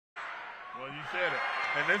Well, you said it.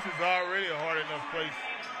 And this is already a hard enough place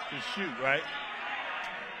to shoot, right?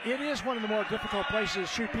 It is one of the more difficult places to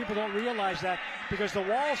shoot. People don't realize that because the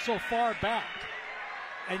wall's so far back,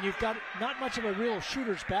 and you've got not much of a real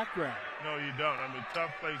shooter's background. No, you don't. I mean,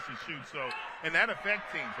 tough place to shoot. So, and that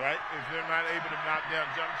affects teams, right? If they're not able to knock down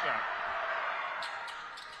jump shots.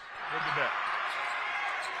 Look at that.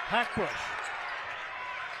 Hackbush.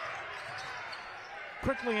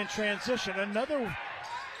 Quickly in transition. Another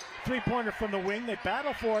three-pointer from the wing. They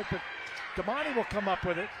battle for it, but Damonte will come up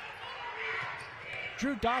with it.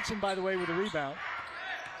 Drew Dotson, by the way, with a rebound.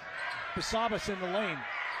 Basabas in the lane.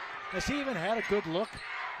 Has he even had a good look?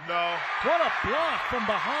 No. What a block from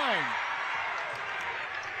behind.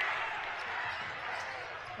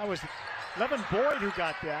 That was Levin Boyd who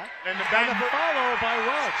got that. And the back follow by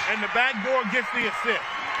Welch. And the backdoor gets the assist.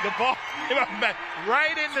 The ball back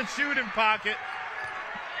right in the shooting pocket.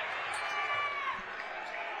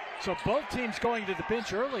 So both teams going to the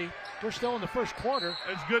bench early. We're still in the first quarter.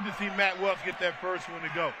 It's good to see Matt Welch get that first one to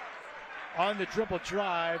go. On the dribble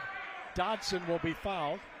drive, Dodson will be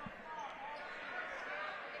fouled.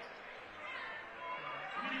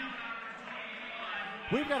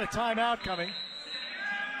 We've got a timeout coming,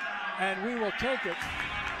 and we will take it.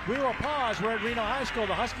 We will pause. We're at Reno High School.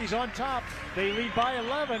 The Huskies on top. They lead by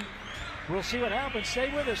 11. We'll see what happens.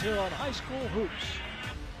 Stay with us here on High School Hoops.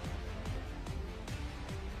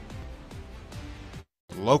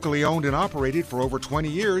 Locally owned and operated for over 20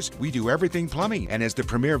 years, we do everything plumbing. And as the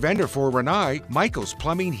premier vendor for Reno, Michael's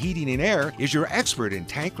Plumbing, Heating, and Air is your expert in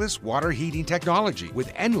tankless water heating technology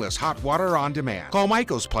with endless hot water on demand. Call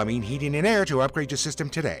Michael's Plumbing, Heating, and Air to upgrade your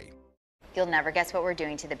system today. You'll never guess what we're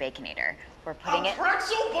doing to the Baconator. We're putting it...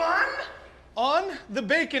 pretzel bun? On the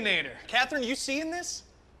Baconator. Catherine, you seeing this?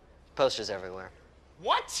 Posters everywhere.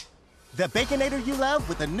 What? The Baconator you love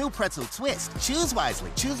with a new pretzel twist. Choose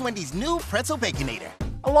wisely. Choose Wendy's new pretzel Baconator.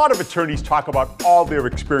 A lot of attorneys talk about all their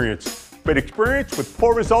experience, but experience with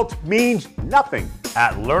poor results means nothing.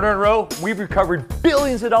 At Lerner & Rowe, we've recovered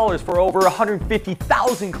billions of dollars for over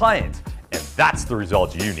 150,000 clients, and that's the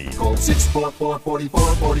results you need. Call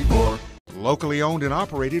 644-4444. Locally owned and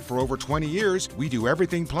operated for over 20 years, we do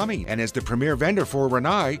everything plumbing. And as the premier vendor for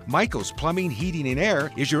Reno, Michael's Plumbing, Heating, and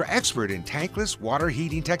Air is your expert in tankless water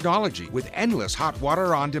heating technology with endless hot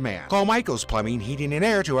water on demand. Call Michael's Plumbing, Heating, and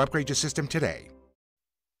Air to upgrade your system today.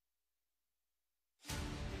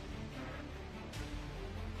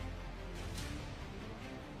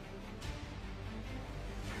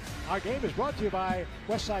 Our game is brought to you by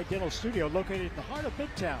Westside Dental Studio, located in the heart of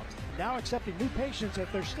Midtown, now accepting new patients at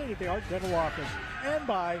their state-of-the-art dental office, and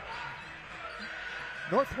by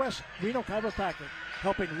Northwest Reno Chiropractic,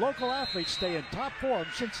 helping local athletes stay in top form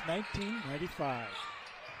since 1995.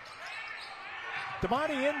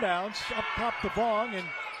 Damonte inbounds, up top to Vaughn, and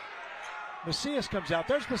Macias comes out.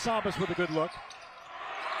 There's Basabas with a good look.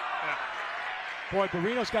 Boy,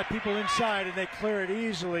 Barrino's got people inside, and they clear it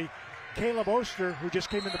easily. Caleb Oster, who just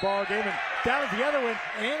came in the ball game, and down at the other end,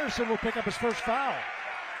 Anderson will pick up his first foul.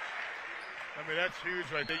 I mean, that's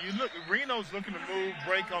huge right there. You look, Reno's looking to move,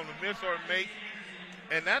 break on the miss or make,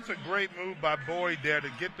 and that's a great move by Boyd there to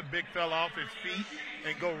get the big fella off his feet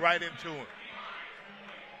and go right into him.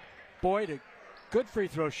 Boyd, a good free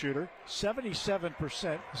throw shooter,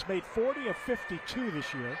 77%. He's made 40 of 52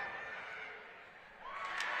 this year.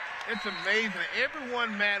 It's amazing.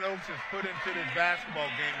 Everyone Matt Oaks has put into this basketball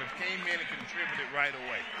game has came in and contributed right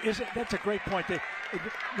away. That's a great point.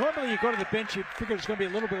 Normally you go to the bench, you figure it's going to be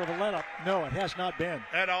a little bit of a let-up. No, it has not been.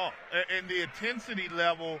 At all. And the intensity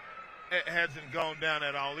level hasn't gone down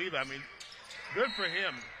at all either. I mean, good for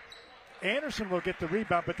him. Anderson will get the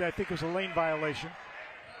rebound, but I think it was a lane violation.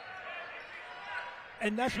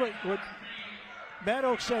 And that's what Matt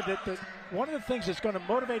Oaks said, that one of the things that's going to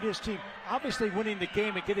motivate his team, obviously winning the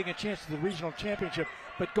game and getting a chance to the regional championship,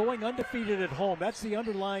 but going undefeated at home. That's the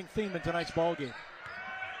underlying theme in tonight's ball game.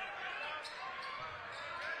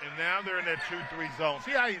 And now they're in that 2-3 zone.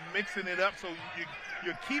 See how he's mixing it up, so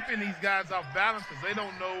you're keeping these guys off balance because they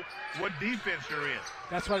don't know what defense you're in.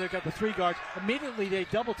 That's why they've got the three guards. Immediately they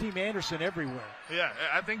double-team Anderson everywhere. Yeah,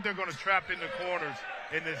 I think they're going to trap in the corners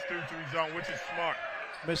in this 2-3 zone, which is smart.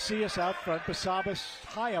 Macias out front, Basabas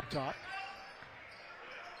high up top.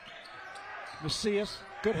 Macias,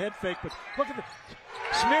 good head fake, but look at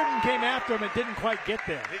Smearton came after him and didn't quite get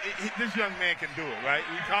there. This young man can do it, right?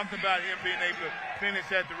 We talked about him being able to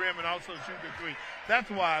finish at the rim and also shoot the three.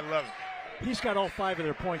 That's why I love it. He's got all 5 of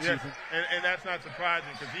their points, yes, Ethan. And that's not surprising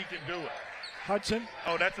because he can do it. Hudson.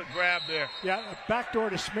 Oh, that's a grab there. Yeah, a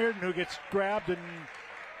backdoor to Smearton, who gets grabbed and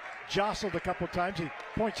jostled a couple times. He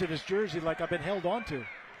points at his jersey like I've been held on to.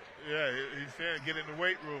 Yeah, he's saying get in the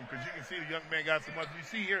weight room because you can see the young man got so much. You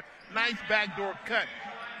see here, nice backdoor cut.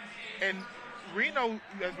 And Reno,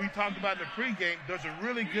 as we talked about in the pregame, does a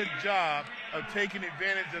really good job of taking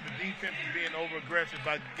advantage of the defense being over-aggressive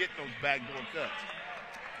by getting those backdoor cuts.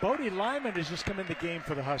 Bodie Lyman has just come in the game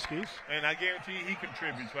for the Huskies. And I guarantee you he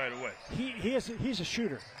contributes right away. He's a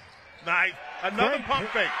shooter. Nice. Another pump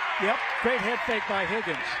fake. Yep, great head fake by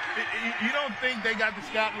Higgins. You don't think they got the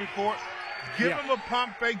scout report? Give them a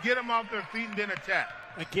pump fake, get them off their feet, and then attack.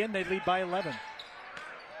 Again, they lead by 11.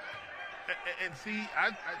 And see,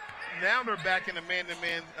 now they're back in a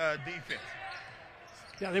man-to-man defense.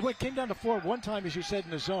 Yeah, they came down to 4 one time, as you said, in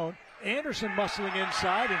the zone. Anderson muscling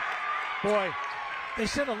inside, and boy,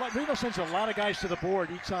 Reno sends a lot of guys to the board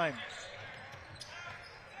each time.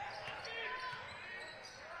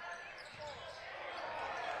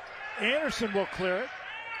 Anderson will clear it.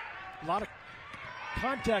 A lot of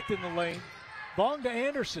contact in the lane. Long to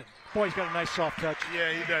Anderson. Boy, he's got a nice soft touch.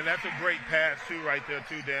 Yeah, he does. That's a great pass, too, right there,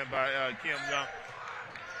 too, Dan, by Kim Young.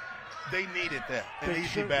 They needed that. An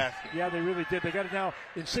easy basket. Yeah, they really did. They got it now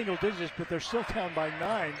in single digits, but they're still down by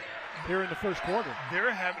 9 here in the first quarter.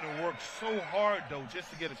 They're having to work so hard, though, just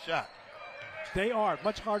to get a shot. They are.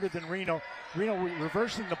 Much harder than Reno. Reno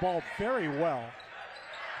reversing the ball very well.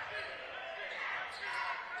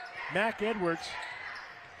 Mac Edwards.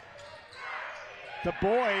 To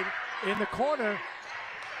Boyd in the corner.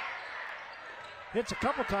 Hits a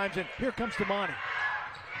couple times, and here comes Damonte.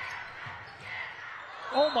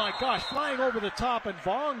 Oh my gosh, flying over the top, and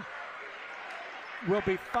Vaughn will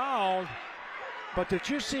be fouled. But did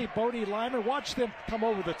you see Bodie Lyman? Watch them come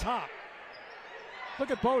over the top.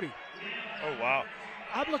 Look at Bodie. Oh, wow.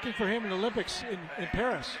 I'm looking for him in the Olympics in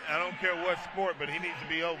Paris. I don't care what sport, but he needs to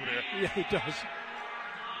be over there. Yeah, he does.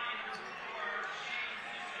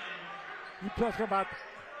 You talk about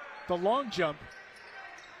the long jump.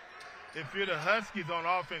 If you're the Huskies on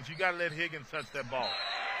offense, you got to let Higgins touch that ball.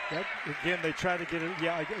 Yep. Again, they try to get it.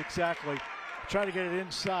 Yeah, exactly. Try to get it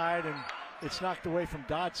inside, and it's knocked away from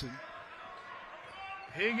Dodson.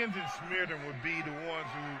 Higgins and Smearton would be the ones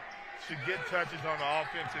who should get touches on the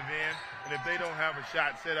offensive end, and if they don't have a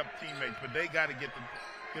shot, set up teammates. But they got to get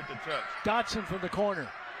the touch. Dodson from the corner.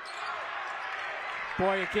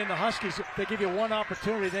 Boy, again, the Huskies, they give you one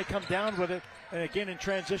opportunity, they come down with it, and again in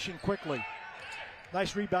transition quickly.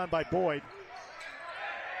 Nice rebound by Boyd.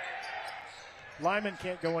 Lyman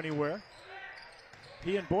can't go anywhere.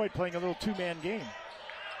 He and Boyd playing a little two-man game.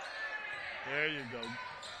 There you go.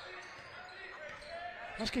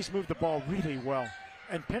 Huskies move the ball really well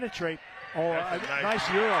and penetrate. Oh, a nice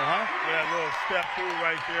Euro, huh? Yeah, a little step through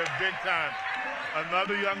right there, big time.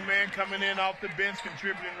 Another young man coming in off the bench,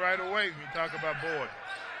 contributing right away. We talk about Boyd.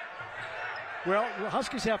 Well, the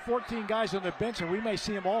Huskies have 14 guys on their bench, and we may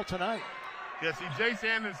see them all tonight. Yeah, see, Jay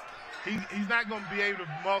Sanders, he's not going to be able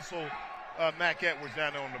to muscle Mac Edwards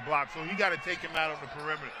down there on the block, so he got to take him out on the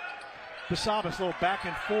perimeter. Basabas, a little back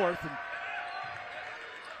and forth, and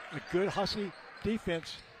a good Husky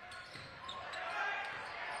defense.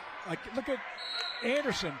 Look at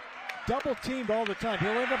Anderson, double teamed all the time.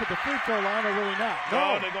 He'll end up at the free throw line, or really not?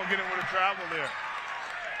 No, they're going to get him with a travel there.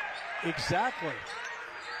 Exactly.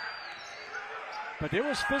 But it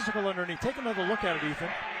was physical underneath. Take another look at it, Ethan.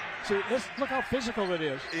 See, look how physical it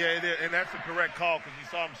is. Yeah, it is, and that's the correct call because you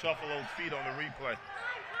saw him shuffle those feet on the replay.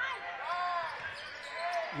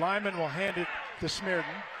 Lyman will hand it to Smearton.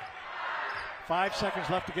 5 seconds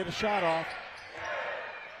left to get a shot off.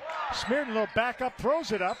 Smearton, a little back up,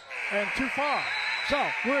 throws it up, and too far. So,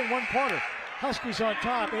 we're in one quarter. Huskies on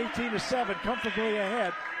top, 18-7, comfortably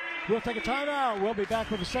ahead. We'll take a timeout. We'll be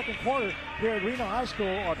back with the second quarter here at Reno High School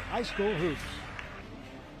on High School Hoops.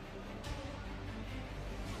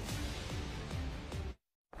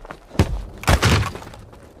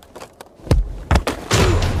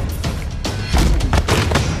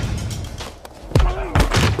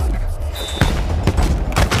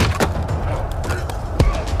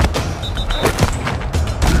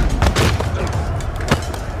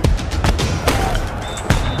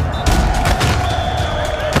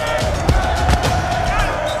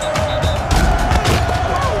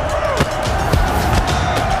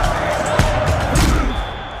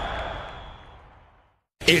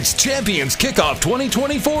 It's Champions Kickoff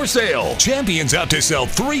 2024 sale. Champions out to sell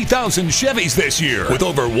 3,000 Chevys this year. With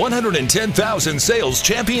over 110,000 sales,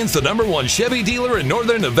 Champions the #1 Chevy dealer in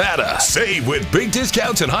Northern Nevada. Save with big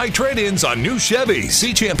discounts and high trade-ins on new Chevys.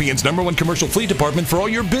 See Champions #1 commercial fleet department for all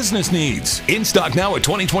your business needs. In stock now, a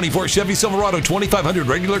 2024 Chevy Silverado 2500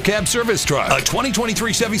 regular cab service truck, a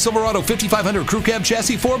 2023 Chevy Silverado 5500 crew cab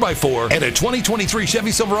chassis 4x4, and a 2023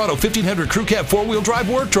 Chevy Silverado 1500 crew cab 4-wheel drive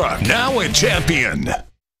work truck. Now at Champion.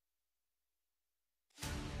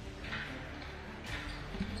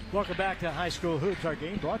 Welcome back to High School Hoops. Our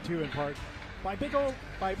game brought to you in part by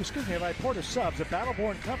by Porter Subs, a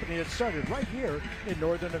battle-born company that started right here in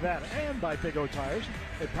northern Nevada, and by Big O Tires.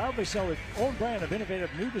 They proudly sell its own brand of innovative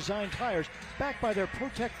new design tires backed by their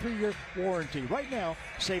Protect 3-year warranty. Right now,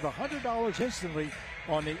 save $100 instantly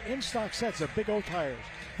on the in-stock sets of Big O Tires.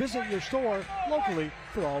 Visit your store locally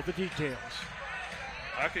for all the details.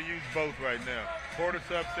 I could use both right now. Porter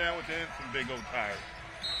Sub sandwich and some Big O Tires.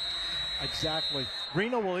 Exactly.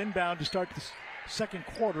 Reno will inbound to start the second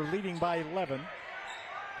quarter, leading by 11.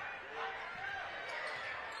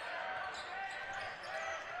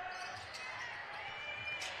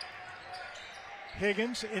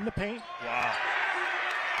 Higgins in the paint. Wow.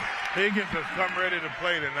 Higgins has come ready to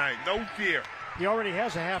play tonight. No fear. He already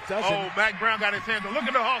has a half dozen. Oh, Mac Brown got his hands on. Look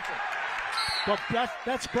at the hustle. But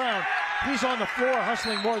that's Brown. He's on the floor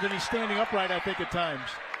hustling more than he's standing upright, I think, at times.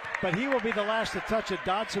 But he will be the last to touch it.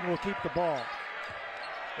 Dodson will keep the ball.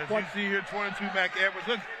 As you see here, 22 Mac Edwards.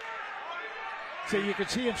 Look. So you can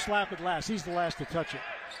see him slap it last. He's the last to touch it.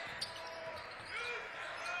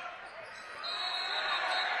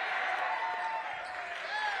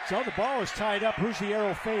 So the ball is tied up. Who's the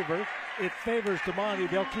arrow favor? It favors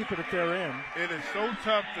Damonte. They'll keep it at their end. It is so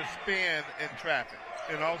tough to spin in traffic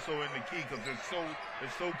and also in the key because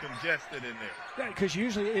it's so congested in there. Because you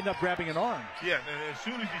usually end up grabbing an arm. Yeah, and as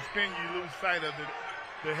soon as you spin, you lose sight of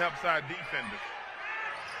the help side defenders.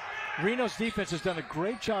 Reno's defense has done a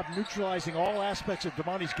great job neutralizing all aspects of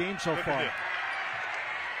Damonte's game so far.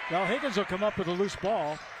 Now Higgins will come up with a loose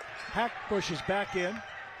ball. Hackbush is back in.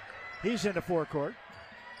 He's in the forecourt.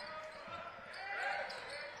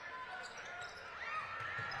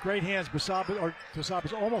 Great hands.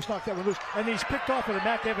 Basabas almost knocked that one loose. And he's picked off with a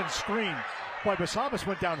Mac Evans screen. Boy, Basabas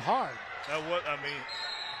went down hard.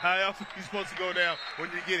 How else are you supposed to go down when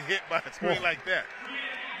you get hit by a screen like that?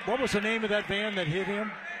 What was the name of that van that hit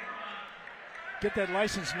him? Get that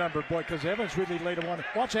license number, boy, because Evans really laid him on.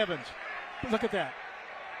 Watch Evans. Look at that.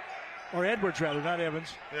 Or Edwards, rather, not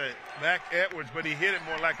Evans. Yeah, Mac Edwards, but he hit it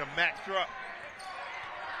more like a Mack truck.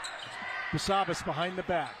 Basabas behind the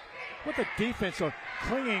back. What the defense are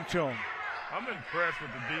clinging to him. I'm impressed with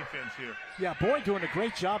the defense here. Yeah, Boyd doing a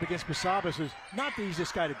great job against Basabas, who's not the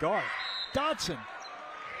easiest guy to guard. Dodson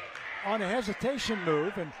on a hesitation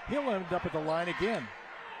move, and he'll end up at the line again.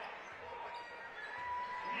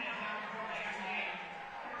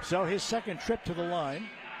 So his second trip to the line.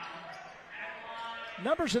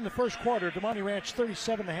 Numbers in the first quarter, Damonte Ranch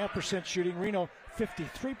 37.5% shooting, Reno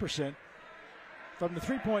 53%. From the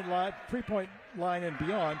three-point line and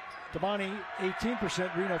beyond, Damonte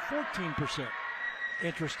 18%, Reno 14%.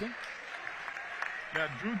 Interesting. Now,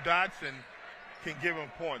 Drew Dodson can give him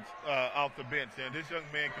points off the bench. And this young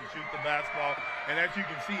man can shoot the basketball. And as you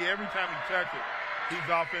can see, every time he touches it, he's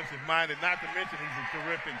offensive-minded. Not to mention he's a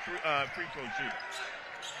terrific free throw shooter.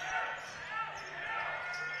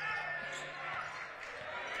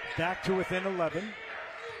 Back to within 11.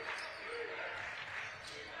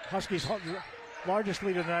 Huskies' largest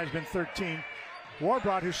lead of the night has been 13.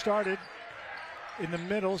 Warbrod, who started in the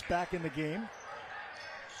middles, back in the game. In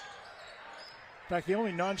fact, the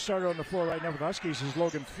only non-starter on the floor right now with the Huskies is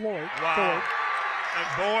Logan Floyd. Wow.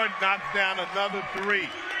 And Boyd knocks down another three.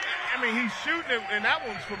 I mean, he's shooting it, and that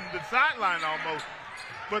one's from the sideline almost.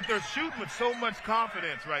 But they're shooting with so much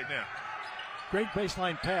confidence right now. Great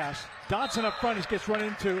baseline pass. Dodson up front, he gets run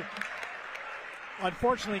into.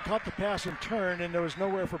 Unfortunately, caught the pass and turned, and there was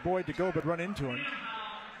nowhere for Boyd to go but run into him.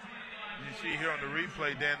 You see here on the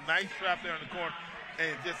replay, Dan, nice trap there in the corner,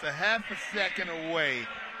 and just a half a second away.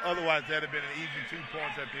 Otherwise, that'd have been an easy 2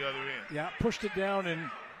 points at the other end. Yeah, pushed it down, and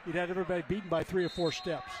he'd had everybody beaten by 3 or 4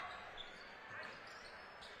 steps.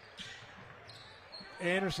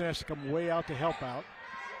 Anderson has to come way out to help out.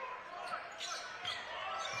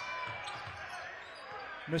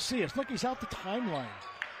 Macias, look, he's out the timeline.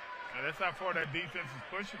 Now, that's how far that defense is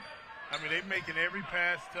pushing. I mean, they're making every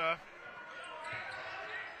pass tough.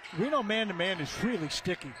 Reno man-to-man is really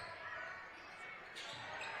sticky.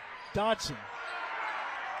 Dodson.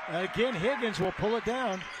 Again, Higgins will pull it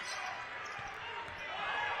down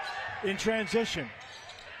in transition.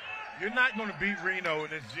 You're not going to beat Reno in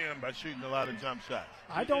this gym by shooting a lot of jump shots.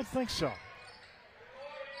 I don't think so.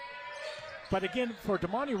 But again, for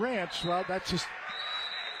Damonte Ranch, well, that's just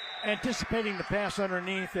anticipating the pass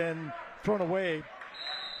underneath and thrown away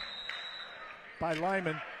by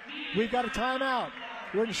Lyman. We've got a timeout.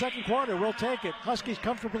 We're in the second quarter. We'll take it. Huskies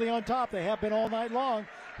comfortably on top. They have been all night long.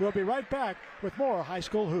 We'll be right back with more high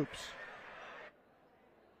school hoops.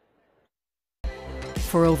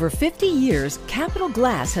 For over 50 years, Capital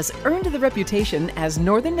Glass has earned the reputation as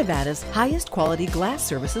Northern Nevada's highest quality glass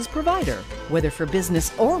services provider. Whether for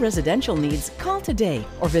business or residential needs, call today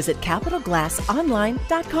or visit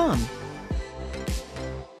capitalglassonline.com.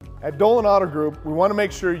 At Dolan Auto Group, we want to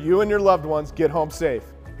make sure you and your loved ones get home safe.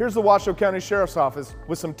 Here's the Washoe County Sheriff's Office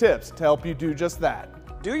with some tips to help you do just that.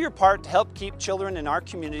 Do your part to help keep children in our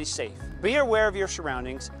community safe. Be aware of your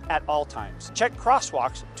surroundings at all times. Check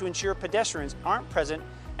crosswalks to ensure pedestrians aren't present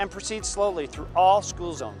and proceed slowly through all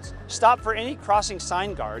school zones. Stop for any crossing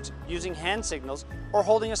sign guards using hand signals or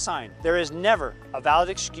holding a sign. There is never a valid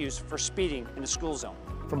excuse for speeding in a school zone.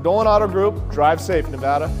 From Dolan Auto Group, drive safe,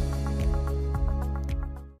 Nevada.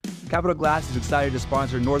 Capital Glass is excited to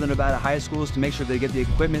sponsor Northern Nevada high schools to make sure they get the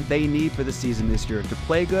equipment they need for the season this year to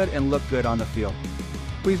play good and look good on the field.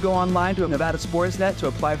 Please go online to Nevada Sportsnet to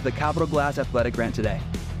apply for the Capital Glass Athletic Grant today.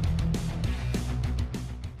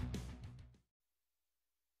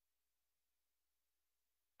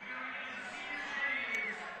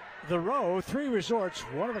 The Row, 3 resorts,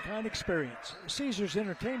 one-of-a-kind experience. Caesars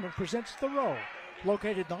Entertainment presents The Row,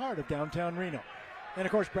 located in the heart of downtown Reno. And,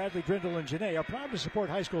 of course, Bradley, Grindle, and Janae are proud to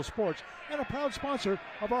support high school sports and a proud sponsor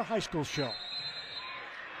of our high school show.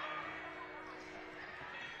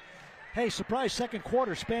 Hey, surprise second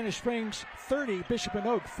quarter, Spanish Springs 30, Bishop and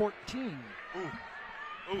Oak 14. Ooh.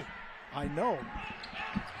 I know.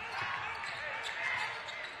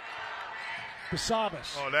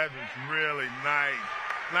 Basabas. Oh, that was really nice.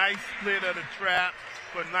 Nice split of the trap,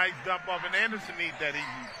 but nice dump off. And Anderson needs that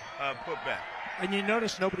easy putback. And you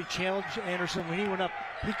notice nobody challenged Anderson when he went up.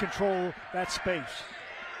 He controlled that space.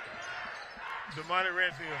 Damonte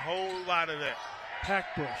Ranch needs a whole lot of that.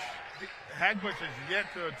 Hackbush. Hackbush has yet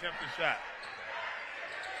to attempt a shot.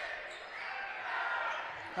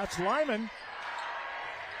 That's Lyman.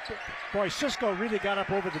 Boy, Cisco really got up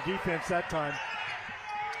over the defense that time.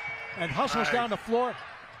 And hustles down the floor.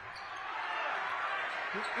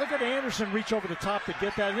 Look at Anderson reach over the top to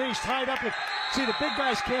get that. And then he's tied up. See, the big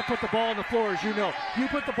guys can't put the ball on the floor, as you know. You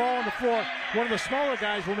put the ball on the floor, one of the smaller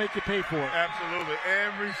guys will make you pay for it. Absolutely.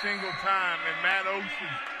 Every single time. And Matt Oaks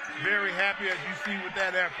is very happy, as you see, with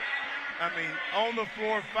that effort. I mean, on the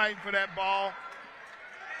floor fighting for that ball.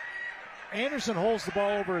 Anderson holds the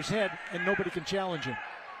ball over his head, and nobody can challenge him.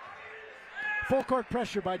 Full court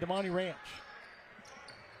pressure by Damonte Ranch.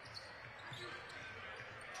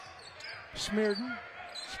 Smearden.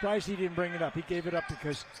 Surprised he didn't bring it up. He gave it up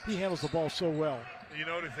because he handles the ball so well. You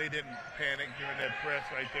notice they didn't panic during that press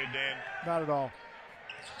right there, Dan? Not at all.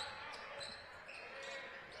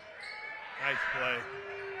 Nice play.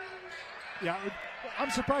 Yeah, I'm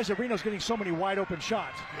surprised that Reno's getting so many wide open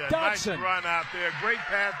shots. Yeah, Dodson. Nice run out there. Great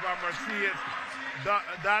pass by Marcius.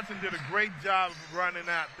 Dodson did a great job of running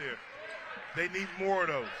out there. They need more of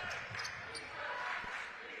those.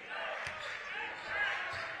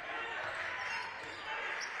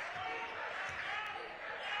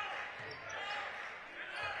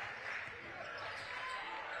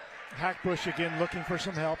 Hackbush again looking for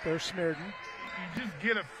some help. There's Smearden. You just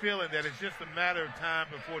get a feeling that it's just a matter of time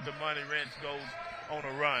before Damonte Ranch goes on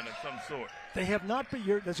a run of some sort. They have not been,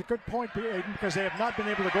 that's a good point, Aiden, because they have not been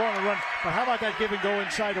able to go on a run. But how about that give and go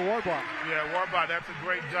inside of Warbach? Yeah, Warbach, that's a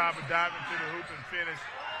great job of diving to the hoop and finish.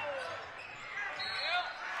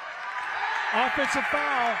 Offensive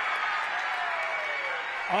foul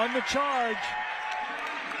on the charge.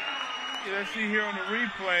 Yeah, let's see here on the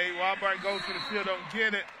replay. Warbach goes to the field, don't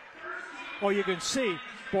get it. Oh, you can see,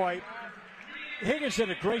 boy, Higgins did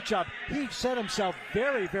a great job. He set himself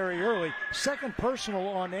very, very early. Second personal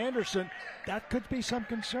on Anderson. That could be some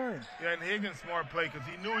concern. Yeah, and Higgins' smart play because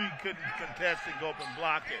he knew he couldn't contest and go up and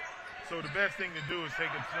block it. So the best thing to do is take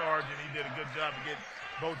a charge, and he did a good job of getting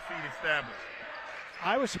both feet established.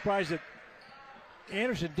 I was surprised that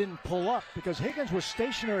Anderson didn't pull up because Higgins was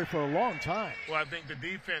stationary for a long time. Well, I think the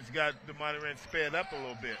defense got Damonte Ranch sped up a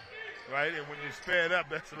little bit. Right, and when you're sped up,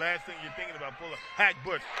 that's the last thing you're thinking about. Pull up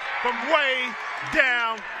Hackbush from way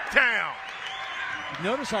downtown.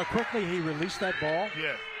 Notice how quickly he released that ball?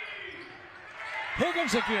 Yes.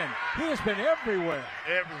 Higgins again. He has been everywhere.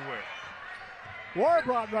 Everywhere.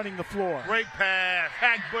 Warbach running the floor. Great pass.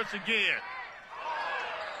 Hackbush again.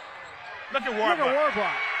 Look at Warbach. Look at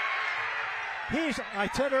Warbach. I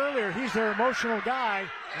said earlier, he's their emotional guy.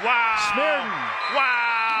 Wow. Smearden.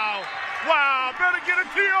 Wow. Wow, better get a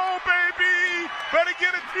TO, baby! Better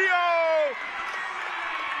get a TO!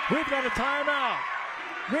 We've got a timeout.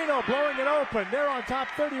 Reno blowing it open. They're on top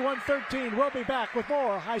 31-13. We'll be back with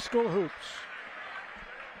more high school hoops.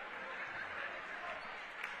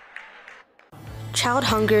 Child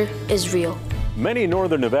hunger is real. Many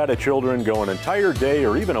northern Nevada children go an entire day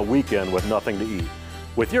or even a weekend with nothing to eat.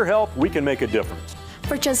 With your help, we can make a difference.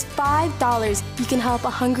 For just $5, you can help a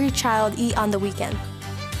hungry child eat on the weekend.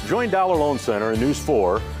 Join Dollar Loan Center in News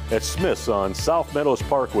 4 at Smith's on South Meadows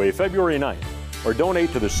Parkway February 9th, or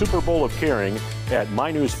donate to the Super Bowl of Caring at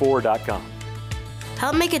mynews4.com.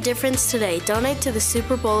 Help make a difference today. Donate to the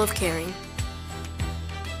Super Bowl of Caring.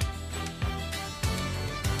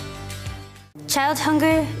 Child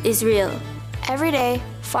hunger is real. Every day,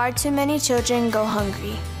 far too many children go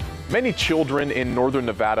hungry. Many children in northern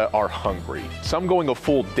Nevada are hungry, some going a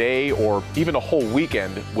full day or even a whole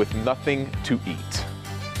weekend with nothing to eat.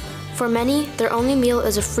 For many, their only meal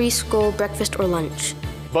is a free school breakfast or lunch.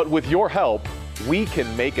 But with your help, we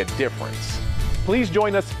can make a difference. Please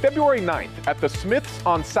join us February 9th at the Smiths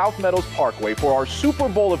on South Meadows Parkway for our Super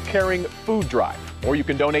Bowl of Caring food drive. Or you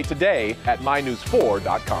can donate today at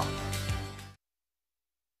mynews4.com.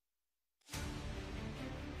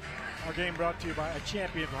 Our game brought to you by a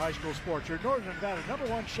champion for high school sports. Your Northern Nevada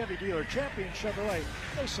 #1 Chevy dealer, Champion Chevrolet.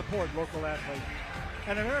 They support local athletes.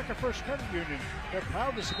 And America First Credit Union. They're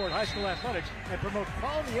proud to support high school athletics and promote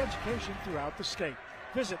quality education throughout the state.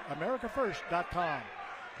 Visit AmericaFirst.com.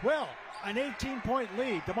 Well, an 18-point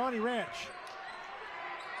lead, Damonte Ranch.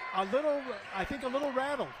 A little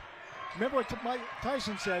rattled. Remember what Mike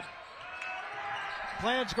Tyson said?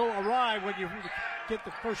 Plans go awry when you get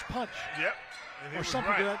the first punch. Yep. Or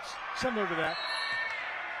something to that, similar to that.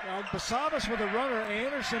 Basabas with a runner.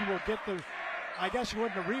 Anderson will get the, I guess it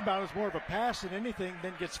wasn't a rebound, it's more of a pass than anything,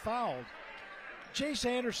 then gets fouled. Chase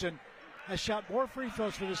Anderson has shot more free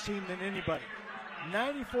throws for this team than anybody.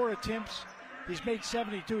 94 attempts, he's made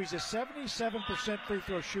 72. He's a 77% free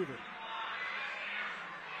throw shooter.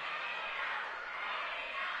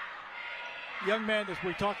 Young man, as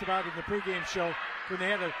we talked about in the pregame show, when they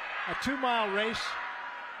had a 2-mile race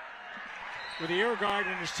with the air guard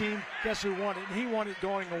and his team, guess who won it? And he won it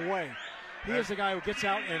going away. He is the guy who gets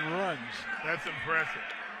out and runs. That's impressive.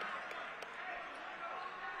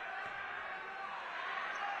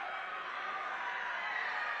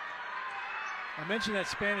 I mentioned that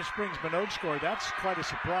Spanish Springs Minot score. That's quite a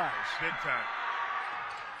surprise. Big time.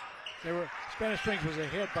 Spanish Springs was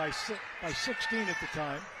ahead by 16 at the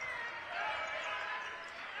time.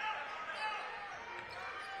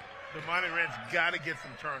 Damonte Ranch got to get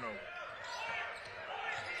some turnover.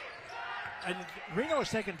 And Reno has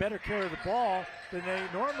taken better care of the ball than they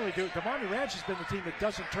normally do. Damonte Ranch has been the team that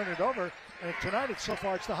doesn't turn it over, and tonight so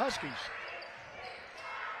far it's the Huskies.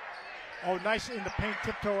 Oh, nice in the paint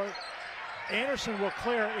tiptoe. Anderson will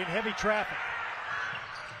clear in heavy traffic.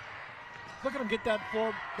 Look at him get that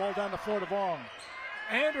ball down the floor to Vaughn.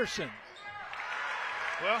 Anderson.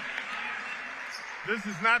 Well, this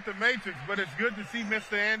is not the Matrix, but it's good to see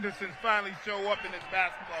Mr. Anderson finally show up in this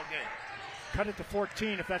basketball game. Cut it to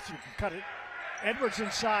 14 if that's you can cut it. Edwards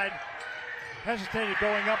inside, hesitated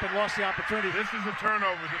going up and lost the opportunity. This is the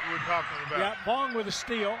turnover that we're talking about. Yeah, Vaughn with a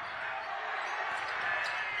steal.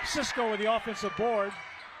 Cisco with the offensive board.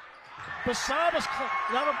 Basabas,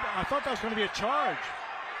 I thought that was going to be a charge.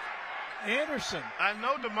 Anderson. I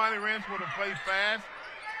know Damonte Ranch would have played fast,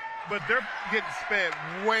 but they're getting sped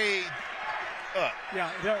way up.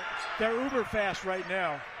 Yeah, they're uber fast right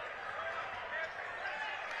now.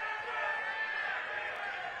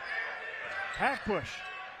 Hackbush.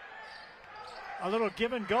 A little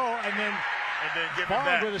give and go, and then give it Vaughn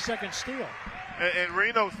back with a second steal. And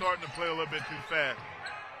Reno's starting to play a little bit too fast.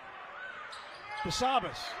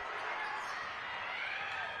 Basabas.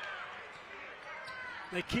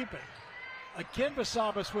 They keep it. Again,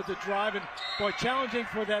 Basabas with the drive, and boy, challenging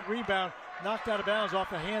for that rebound. Knocked out of bounds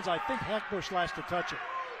off the hands. I think Hackbush last to touch it.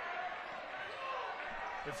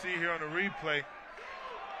 Let's see here on the replay.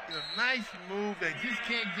 A nice move. They just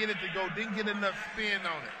can't get it to go. Didn't get enough spin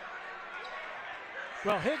on it.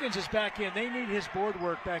 Well, Higgins is back in. They need his board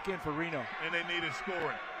work back in for Reno. And they need his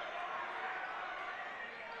scoring.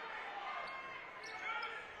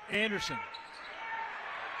 Anderson.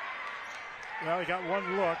 Well, he got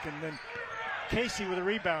one look, and then Casey with a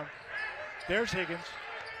rebound. There's Higgins.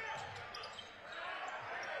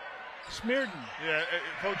 Smearden. Yeah,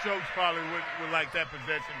 Coach Oakes probably would like that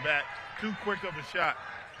possession back. Too quick of a shot.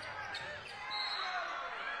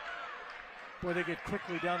 Boy, they get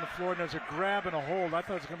quickly down the floor, and there's a grab and a hold. I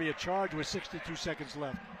thought it was going to be a charge with 62 seconds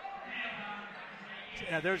left.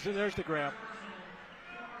 Yeah, there's the grab.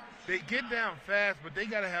 They get down fast, but they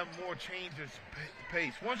got to have more changes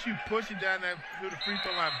pace. Once you push it down there to the free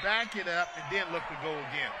throw line, back it up, and then look to go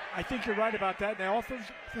again. I think you're right about that. And I also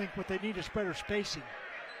think what they need is better spacing.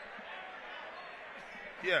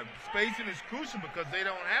 Yeah, spacing is crucial because they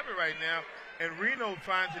don't have it right now, and Reno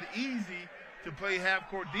finds it easy to play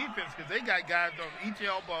half-court defense because they got guys on each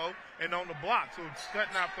elbow and on the block, so it's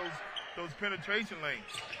cutting out those penetration lanes.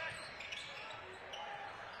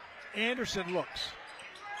 Anderson looks.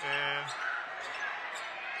 And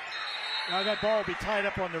now that ball will be tied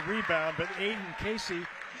up on the rebound, but Aiden Casey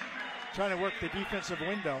trying to work the defensive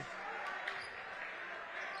window.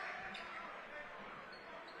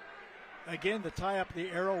 Again, the tie up, the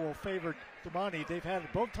arrow will favor Damonte. They've had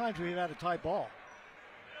it both times we've had a tie ball.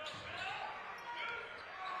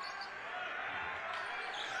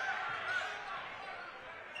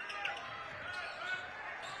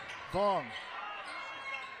 Vaughn.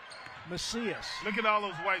 Macias. Look at all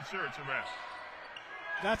those white shirts around.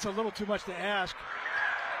 That's a little too much to ask.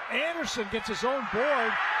 Anderson gets his own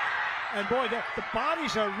board. And boy, the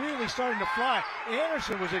bodies are really starting to fly.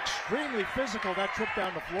 Anderson was extremely physical that trip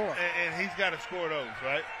down the floor. And he's got to score those,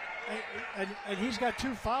 right? And he's got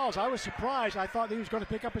 2 fouls. I was surprised. I thought he was going to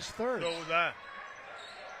pick up his third. So was I.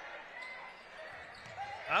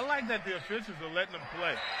 I like that the officials are letting them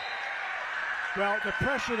play. Well, the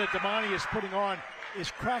pressure that Damonte is putting on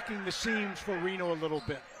is cracking the seams for Reno a little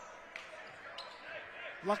bit.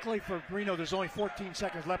 Luckily for Reno, there's only 14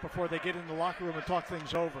 seconds left before they get in the locker room and talk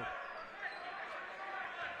things over.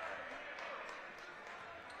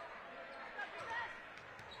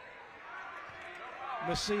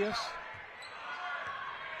 Macias.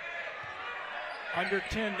 Under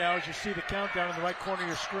 10 now as you see the countdown in the right corner of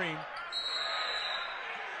your screen.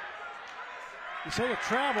 You say a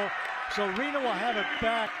travel, so Reno will have it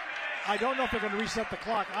back. I don't know if they're going to reset the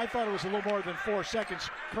clock. I thought it was a little more than 4 seconds.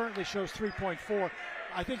 Currently shows 3.4.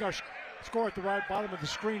 I think our score at the right bottom of the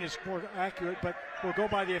screen is more accurate, but we'll go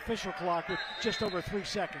by the official clock with just over 3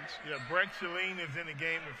 seconds. Yeah, Breck Shaleen is in the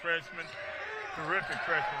game, the freshman. Terrific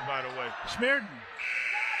freshman, by the way. Smearden.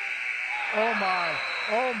 Oh, my.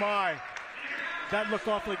 Oh, my. That looked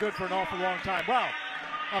awfully good for an awful long time. Wow.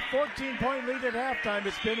 A 14-point lead at halftime.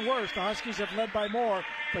 It's been worse. The Huskies have led by more,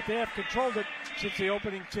 but they have controlled it since the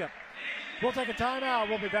opening tip. We'll take a timeout.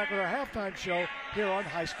 We'll be back with our halftime show here on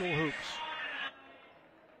High School Hoops.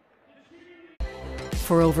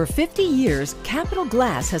 For over 50 years, Capital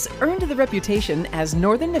Glass has earned the reputation as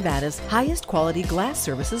Northern Nevada's highest quality glass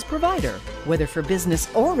services provider. Whether for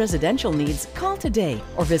business or residential needs, call today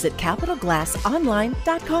or visit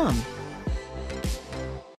capitalglassonline.com.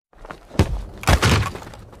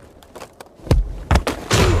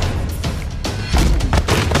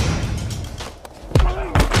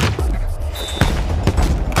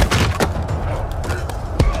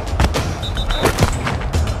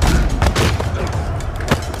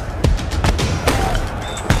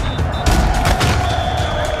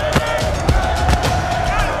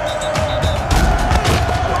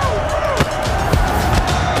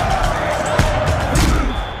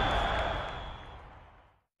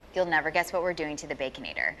 You'll never guess what we're doing to the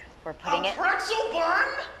Baconator. We're putting it... pretzel bun?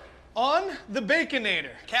 On the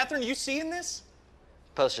Baconator. Catherine, you seeing this?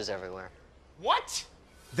 Posters everywhere. What?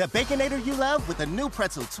 The Baconator you love with a new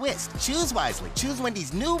pretzel twist. Choose wisely. Choose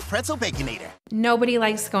Wendy's new pretzel Baconator. Nobody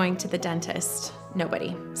likes going to the dentist.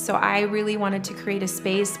 Nobody. So I really wanted to create a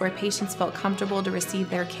space where patients felt comfortable to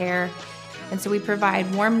receive their care. And so we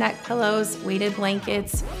provide warm neck pillows, weighted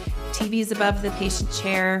blankets, TVs above the patient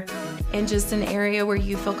chair, and just an area where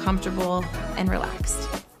you feel comfortable and relaxed.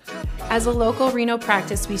 As a local Reno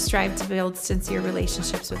practice, we strive to build sincere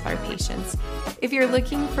relationships with our patients. If you're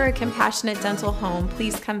looking for a compassionate dental home,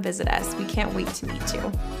 please come visit us. We can't wait to meet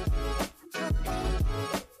you.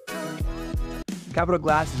 Capital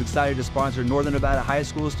Glass is excited to sponsor Northern Nevada high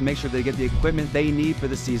schools to make sure they get the equipment they need for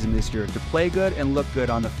the season this year to play good and look good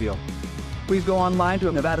on the field. Please go online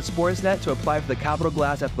to Nevada Sportsnet to apply for the Capital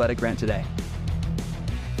Glass Athletic Grant today.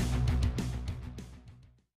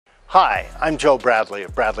 Hi, I'm Joe Bradley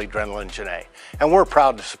of Bradley Drenlin Janae, and we're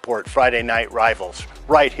proud to support Friday Night Rivals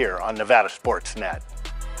right here on Nevada Sportsnet.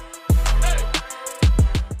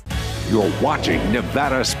 You're watching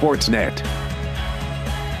Nevada Sportsnet.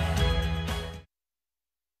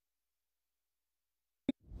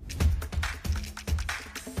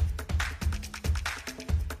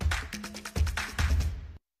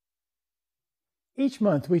 Each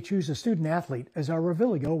month, we choose a student athlete as our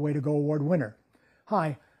Revilio Way to Go Award winner.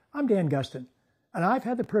 Hi, I'm Dan Gustin, and I've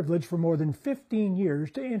had the privilege for more than 15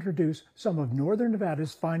 years to introduce some of Northern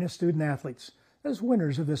Nevada's finest student athletes as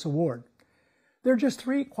winners of this award. There are just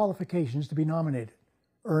 3 qualifications to be nominated: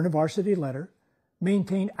 earn a varsity letter,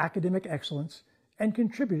 maintain academic excellence, and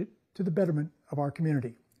contribute to the betterment of our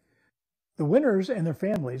community. The winners and their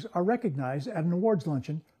families are recognized at an awards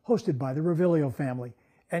luncheon hosted by the Revilio family,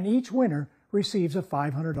 and each winner receives a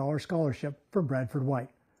 $500 scholarship from Bradford White.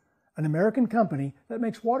 an American company that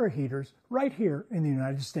makes water heaters right here in the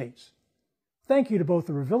United States. Thank you to both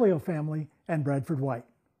the Revilio family and Bradford White.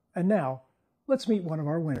 And now, let's meet one of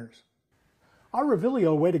our winners. Our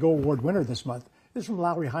Revilio Way to Go Award winner this month is from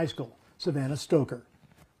Lowry High School, Savannah Stoker.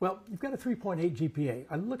 Well, you've got a 3.8 GPA.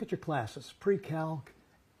 I look at your classes, pre-calc,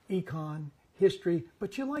 econ, history,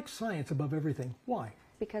 but you like science above everything. Why?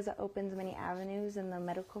 Because it opens many avenues in the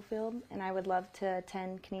medical field, and I would love to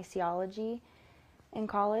attend kinesiology in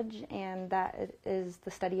college, and that is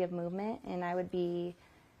the study of movement, and I would be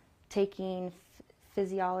taking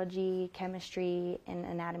physiology, chemistry, and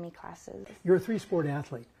anatomy classes. You're a three-sport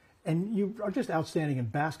athlete, and you are just outstanding in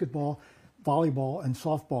basketball, volleyball, and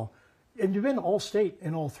softball. And you've been all-state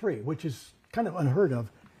in all three, which is kind of unheard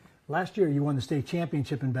of. Last year, you won the state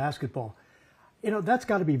championship in basketball. You know, that's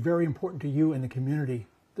got to be very important to you and the community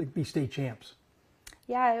to be state champs.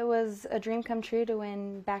 Yeah, it was a dream come true to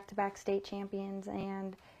win back-to-back state champions,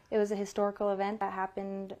 and it was a historical event that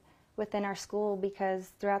happened within our school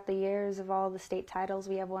because throughout the years of all the state titles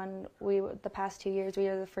we have won, the past 2 years, we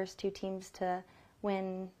are the first two teams to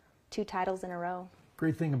win 2 titles in a row.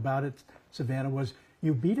 Great thing about it, Savannah, was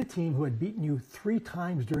you beat a team who had beaten you 3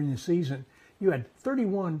 times during the season. You had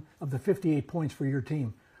 31 of the 58 points for your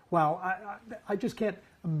team. Wow, I just can't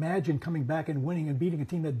imagine coming back and winning and beating a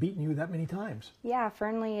team that had beaten you that many times. Yeah,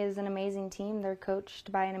 Fernley is an amazing team. They're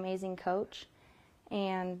coached by an amazing coach,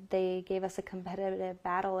 and they gave us a competitive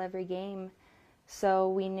battle every game. So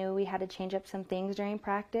we knew we had to change up some things during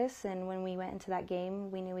practice, and when we went into that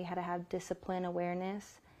game, we knew we had to have discipline,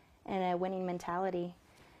 awareness, and a winning mentality.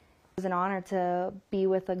 It was an honor to be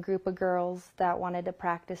with a group of girls that wanted to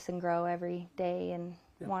practice and grow every day and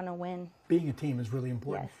want to win. Being a team is really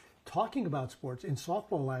important. Yes. Talking about sports, in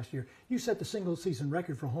softball last year, you set the single-season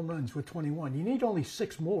record for home runs with 21. You need only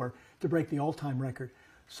 6 more to break the all-time record.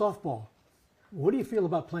 Softball, what do you feel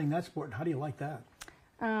about playing that sport, and how do you like that?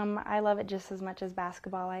 I love it just as much as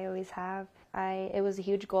basketball. I always have. It was a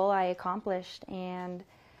huge goal I accomplished, and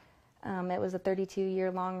it was a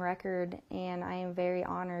 32-year-long record, and I am very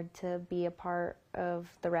honored to be a part of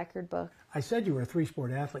the record book. I said you were a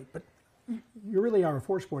 3-sport athlete, but you really are a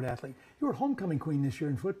 4-sport athlete. You were homecoming queen this year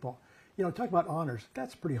in football. You know, talk about honors.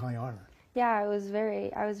 That's a pretty high honor. Yeah, I was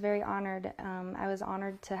very honored. I was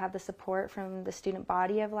honored to have the support from the student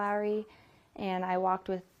body of Lowry, and I walked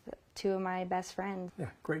with 2 of my best friends. Yeah,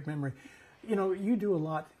 great memory. You know, you do a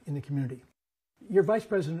lot in the community. You're vice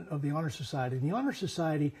president of the Honor Society. The Honor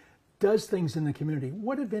Society does things in the community.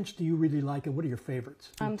 What events do you really like, and what are your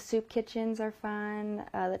favorites? Soup kitchens are fun.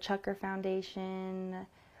 The Chucker Foundation.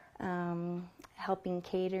 Helping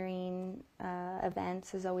catering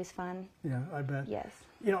events is always fun. Yeah, I bet. Yes.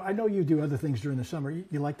 You know, I know you do other things during the summer.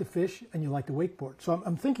 You like to fish and you like to wakeboard. So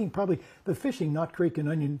I'm thinking probably the fishing, Knot Creek and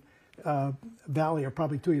Onion Valley are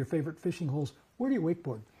probably 2 of your favorite fishing holes. Where do you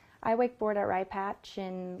wakeboard? I wakeboard at Rye Patch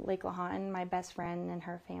in Lake Lahontan. My best friend and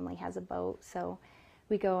her family has a boat, so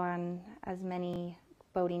we go on as many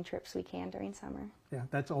boating trips we can during summer. Yeah,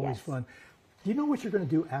 that's always fun. Do you know what you're going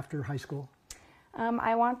to do after high school?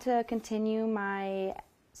 I want to continue my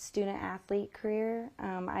student-athlete career.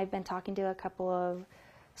 I've been talking to a couple of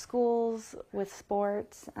schools with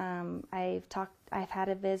sports. I've had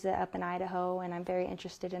a visit up in Idaho, and I'm very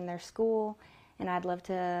interested in their school, and I'd love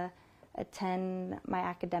to attend my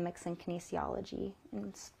academics in kinesiology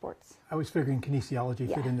and sports. I was figuring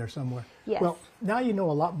kinesiology fit in there somewhere. Yes. Well, now you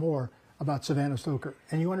know a lot more about Savannah Stoker,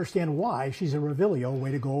 and you understand why she's a Revilio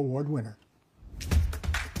Way to Go Award winner.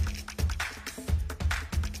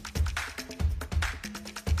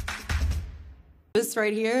 This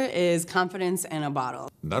right here is confidence in a bottle.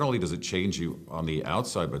 Not only does it change you on the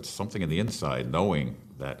outside, but something in the inside, knowing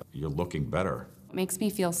that you're looking better. It makes me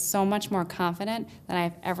feel so much more confident than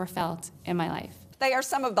I've ever felt in my life. They are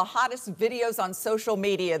some of the hottest videos on social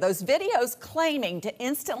media. Those videos claiming to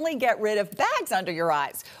instantly get rid of bags under your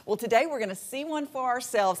eyes. Well, today we're going to see one for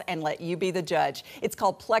ourselves and let you be the judge. It's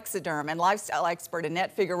called Plexiderm, and lifestyle expert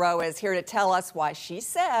Annette Figueroa is here to tell us why she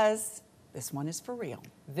says this one is for real.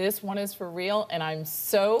 This one is for real, and I'm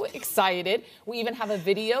so excited. We even have a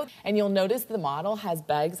video, and you'll notice the model has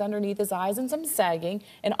bags underneath his eyes and some sagging,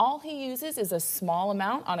 and all he uses is a small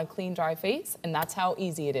amount on a clean, dry face, and that's how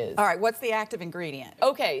easy it is. All right, what's the active ingredient?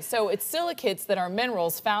 Okay, so it's silicates that are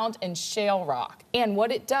minerals found in shale rock, and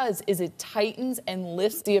what it does is it tightens and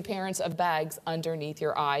lifts the appearance of bags underneath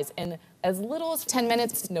your eyes, and as little as 10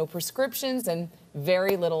 minutes, no prescriptions, and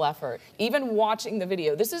very little effort. Even watching the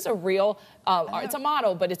video, this is a real, it's a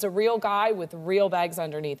model, but it's a real guy with real bags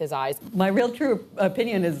underneath his eyes. My real true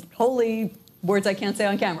opinion is holy words I can't say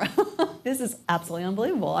on camera. This is absolutely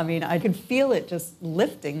unbelievable. I mean, I could feel it just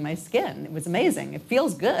lifting my skin. It was amazing. It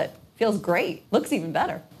feels good. Feels great. Looks even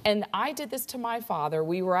better. And I did this to my father.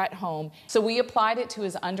 We were at home. So we applied it to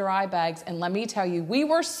his under eye bags. And let me tell you, we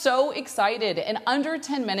were so excited. In under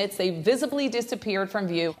 10 minutes, they visibly disappeared from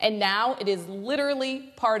view. And now it is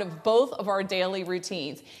literally part of both of our daily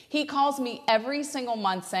routines. He calls me every single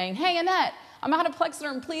month saying, "Hey, Annette, I'm out of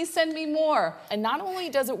Plexiderm, please send me more." And not only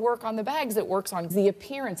does it work on the bags, it works on the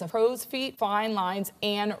appearance of crow's feet, fine lines,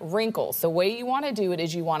 and wrinkles. The way you want to do it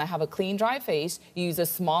is you want to have a clean, dry face. You use a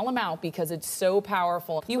small amount because it's so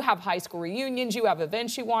powerful. You have high school reunions, you have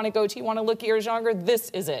events you want to go to, you want to look years younger,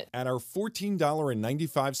 this is it. At our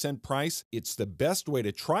 $14.95 price, it's the best way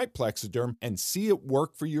to try Plexiderm and see it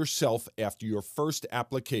work for yourself after your first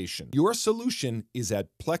application. Your solution is at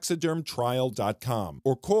plexidermtrial.com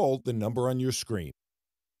or call the number on your screen.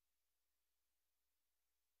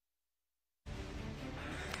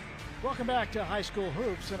 Welcome back to High School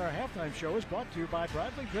Hoops, and our halftime show is brought to you by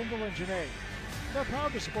Bradley, Grindle, and Janae. They're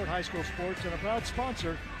proud to support high school sports and a proud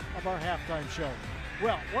sponsor of our halftime show.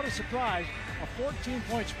 Well, what a surprise, a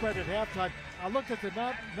 14-point spread at halftime. I looked at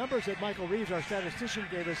the numbers that Michael Reeves, our statistician,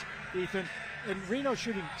 gave us, Ethan, and Reno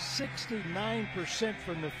shooting 69%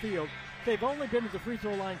 from the field. They've only been to the free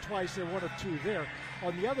throw line twice. They're 1 of 2 there.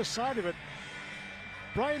 On the other side of it,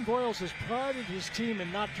 Brian Boyles has prided his team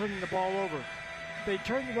in not turning the ball over. They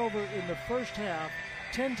turned it over in the first half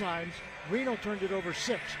 10 times. Reno turned it over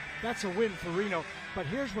 6. That's a win for Reno. But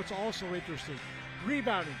here's what's also interesting.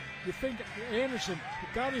 Rebounding. You think Anderson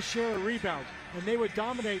got his share of rebounds, and they would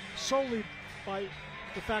dominate solely by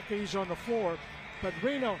the fact that he's on the floor. But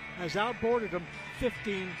Reno has outboarded them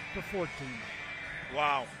 15-14.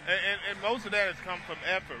 Wow. And most of that has come from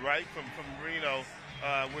effort, right, from Reno.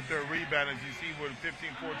 With their rebound, as you see, with 15,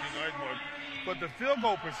 14, more. But the field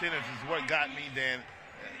goal percentage is what got me, Dan.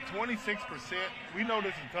 26%. We know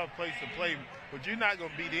this is a tough place to play, but you're not going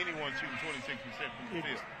to beat anyone shooting 26% from the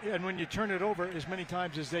field. And when you turn it over as many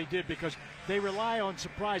times as they did, because they rely on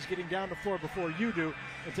surprise getting down the floor before you do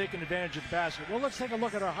and taking advantage of the basket. Well, let's take a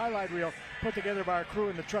look at our highlight reel put together by our crew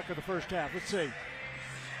in the truck of the first half. Let's see.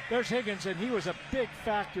 There's Higgins, and he was a big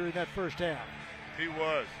factor in that first half. He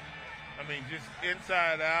was. I mean, just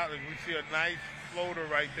inside out, and we see a nice floater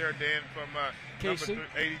right there, Dan, from Casey. Number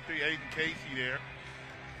 83, Aiden Casey there.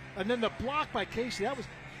 And then the block by Casey, that was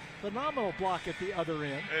a phenomenal block at the other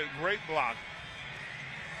end. A great block.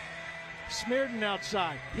 Smearden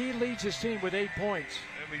outside. He leads his team with 8 points.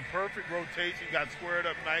 I mean, perfect rotation, got squared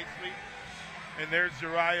up nicely. And there's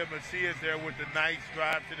Jariah Macias there with the nice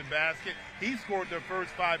drive to the basket. He scored their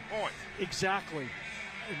first 5 points. Exactly.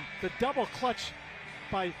 And the double clutch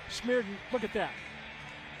by Smearden, look at that.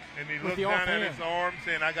 And he looked down at his arm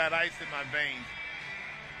saying, "I got ice in my veins."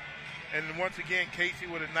 And then once again, Casey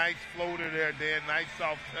with a nice floater there, Dan, nice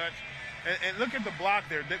soft touch. And look at the block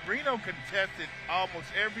there. Reno contested almost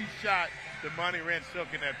every shot Damonte Ranch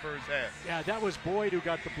took in that first half. Yeah, that was Boyd who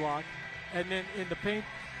got the block. And then in the paint,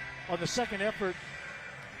 on the second effort,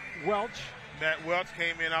 Welch. Matt Welch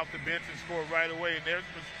came in off the bench and scored right away. And there's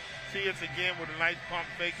Macias again with a nice pump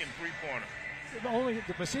fake and three-pointer.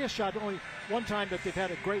 The Macias shot only one time that they've had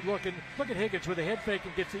a great look. And look at Higgins with a head fake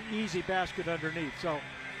and gets the easy basket underneath. So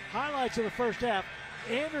highlights of the first half.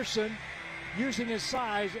 Anderson using his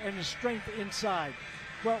size and his strength inside.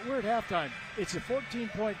 Well, we're at halftime. It's a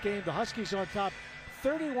 14-point game. The Huskies on top,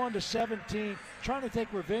 31-17, trying to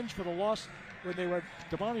take revenge for the loss when they were at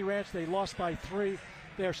Damonte Ranch. They lost by 3.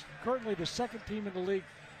 They're currently the second team in the league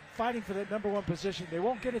fighting for that number 1 position. They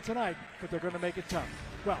won't get it tonight, but they're going to make it tough.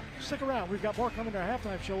 Well, stick around. We've got more coming to our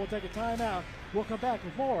halftime show. We'll take a timeout. We'll come back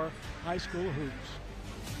with more High School Hoops.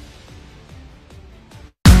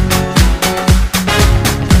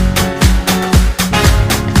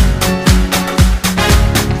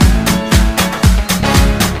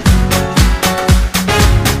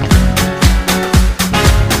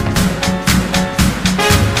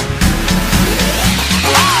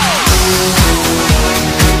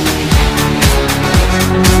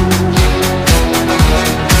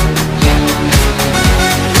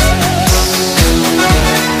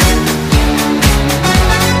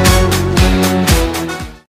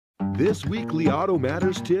 This weekly Auto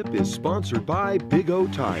Matters tip is sponsored by Big O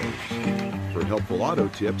Tires. For helpful auto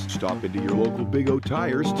tips, stop into your local Big O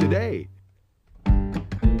Tires today. Well,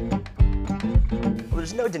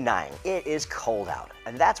 there's no denying it is cold out,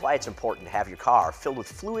 and that's why it's important to have your car filled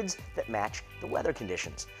with fluids that match the weather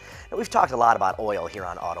conditions. Now, we've talked a lot about oil here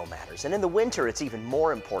on Auto Matters, and in the winter it's even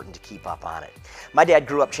more important to keep up on it. My dad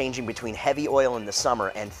grew up changing between heavy oil in the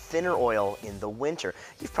summer and thinner oil in the winter.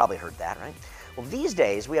 You've probably heard that, right? Well, these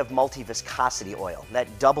days we have multi-viscosity oil. That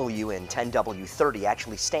W in 10W30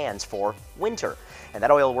 actually stands for winter. And that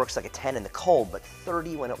oil works like a 10 in the cold, but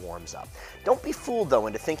 30 when it warms up. Don't be fooled, though,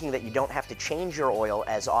 into thinking that you don't have to change your oil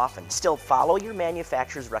as often. Still, follow your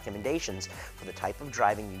manufacturer's recommendations for the type of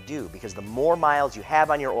driving you do, because the more miles you have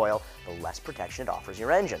on your oil, the less protection it offers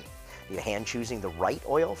your engine. Need a hand choosing the right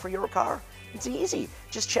oil for your car? It's easy.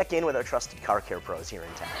 Just check in with our trusted car care pros here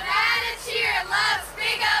in town. Nevada Cheer loves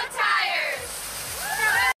Big O Tires.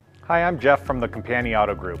 Hi, I'm Jeff from the Companion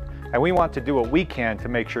Auto Group, and we want to do what we can to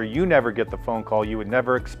make sure you never get the phone call you would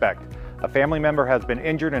never expect. A family member has been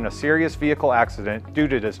injured in a serious vehicle accident due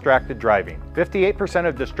to distracted driving. 58%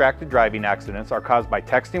 of distracted driving accidents are caused by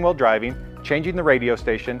texting while driving, changing the radio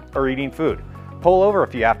station, or eating food. Pull over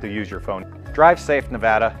if you have to use your phone. Drive safe,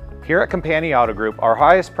 Nevada. Here at Companion Auto Group, our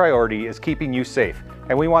highest priority is keeping you safe,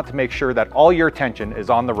 and we want to make sure that all your attention is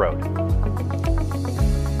on the road.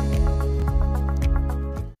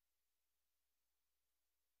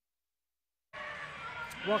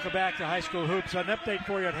 Welcome back to High School Hoops. An update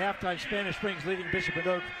for you at halftime. Spanish Springs leading Bishop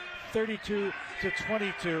Anoke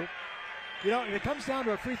 32-22. You know, if it comes down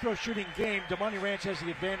to a free throw shooting game, Damonte Ranch has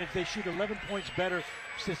the advantage. They shoot 11 points better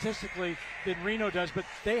statistically than Reno does, but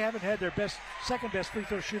they haven't had their second best free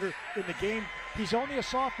throw shooter in the game. He's only a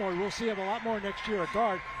sophomore. We'll see him a lot more next year. A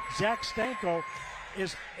guard, Zach Stanko,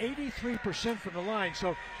 is 83% from the line.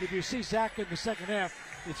 So if you see Zach in the second half,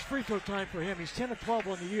 it's free throw time for him. He's 10 of 12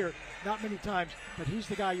 on the year, not many times, but he's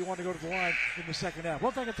the guy you want to go to the line in the second half.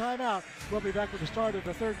 We'll take a timeout. We'll be back with the start of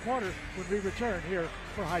the third quarter when we return here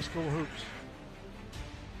for High School Hoops.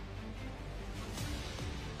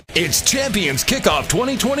 It's Champions Kickoff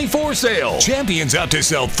 2024 sale. Champions out to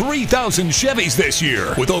sell 3,000 Chevys this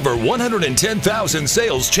year. With over 110,000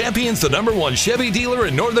 sales, Champions the #1 Chevy dealer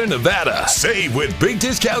in Northern Nevada. Save with big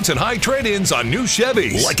discounts and high trade-ins on new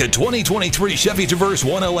Chevys. Like a 2023 Chevy Traverse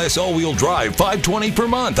 1LS all-wheel drive, $520 per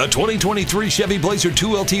month. A 2023 Chevy Blazer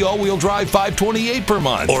 2LT all-wheel drive, $528 per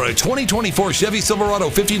month. Or a 2024 Chevy Silverado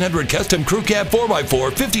 1500 Custom Crew Cab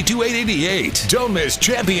 4x4, $52,888. Don't miss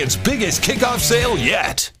Champions' biggest kickoff sale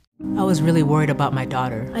yet. I was really worried about my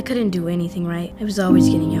daughter. I couldn't do anything right. I was always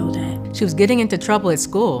getting yelled at. She was getting into trouble at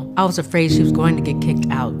school. I was afraid she was going to get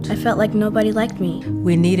kicked out. I felt like nobody liked me.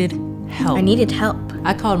 We needed help. I needed help.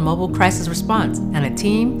 I called Mobile Crisis Response, and a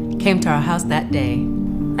team came to our house that day.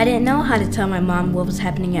 I didn't know how to tell my mom what was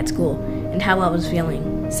happening at school and how I was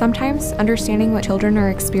feeling. Sometimes understanding what children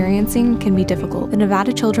are experiencing can be difficult. The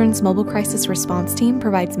Nevada Children's Mobile Crisis Response Team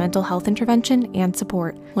provides mental health intervention and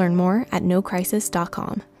support. Learn more at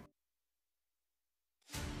nocrisis.com.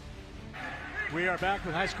 We are back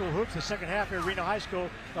with High School Hoops, the second half here at Reno High School.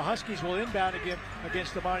 The Huskies will inbound again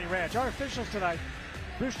against Damonte Ranch. Our officials tonight,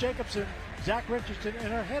 Bruce Jacobson, Zach Richardson,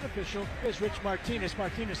 and our head official is Rich Martinez.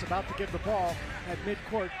 Martinez about to give the ball at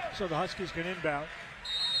midcourt so the Huskies can inbound.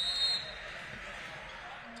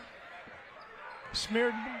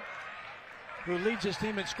 Smearden, who leads his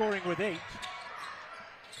team in scoring with 8.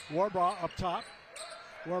 Warbraw up top.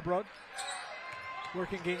 Warbraw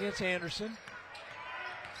working against Anderson.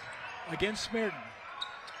 Against Smearden.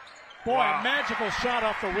 Boy, wow. A magical shot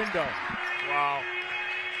off the window. Wow.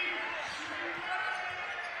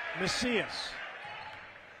 Macias.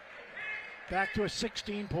 Back to a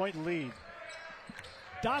 16-point lead.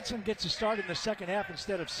 Dotson gets a start in the second half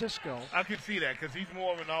instead of Cisco. I can see that because he's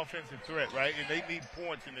more of an offensive threat, right? And they need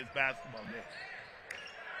points in this basketball game.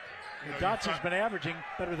 Dotson's been averaging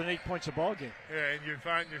better than 8 points a ball game. Yeah, and you're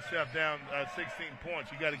finding yourself down 16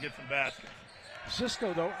 points. You got to get some baskets.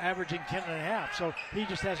 Cisco, though, averaging 10.5, so he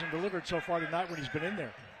just hasn't delivered so far tonight when he's been in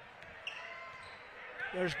there.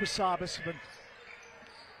 There's Basabas, but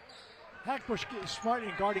Hackbush is smart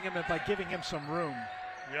in guarding him by giving him some room.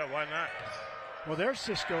 Yeah, why not? Well, there's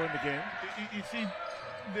Cisco in the game. You see,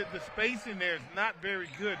 the space in there is not very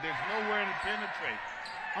good. There's nowhere to penetrate.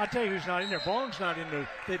 I'll tell you who's not in there. Vong's not in there.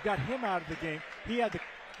 They've got him out of the game. He had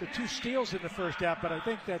the 2 steals in the first half, but I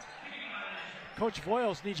think that Coach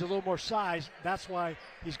Voiles needs a little more size. That's why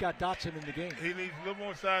he's got Dotson in the game. He needs a little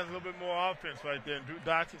more size, a little bit more offense right there, and Drew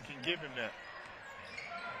Dotson can give him that.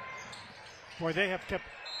 Boy, they have kept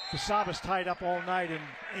Basabas tied up all night, and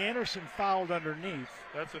Anderson fouled underneath.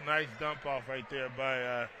 That's a nice dump off right there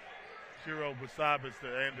by Shiro Basabas to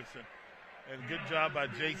Anderson. And good job by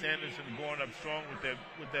Jace Anderson going up strong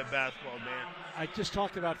with that basketball, man. I just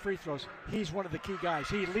talked about free throws. He's one of the key guys.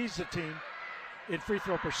 He leads the team in free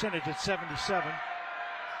throw percentage at 77.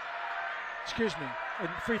 Excuse me, and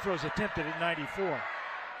free throws attempted at 94.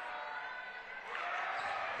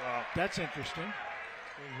 Wow. That's interesting.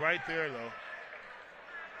 He's right there, though.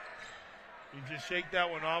 You just shake that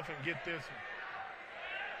one off and get this one.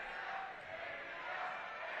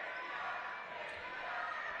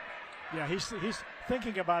 Yeah, he's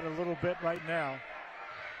thinking about it a little bit right now,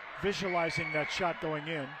 visualizing that shot going in.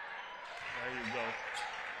 There you go.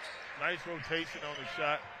 Nice rotation on the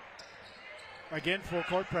shot. Again, full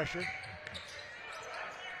court pressure.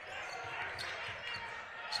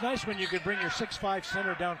 It's nice when you can bring your 6'5"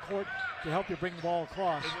 center down court to help you bring the ball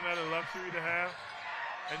across. Isn't that a luxury to have?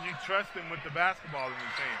 And you trust him with the basketball in his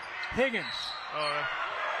hand. Higgins. Oh,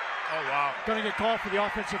 wow. Going to get called for the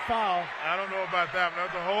offensive foul. I don't know about that, but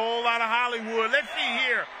that's a whole lot of Hollywood. Let's see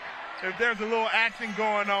here if there's a little acting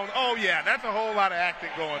going on. Oh, yeah, that's a whole lot of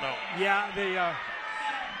acting going on. Yeah,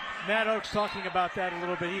 Matt Oakes talking about that a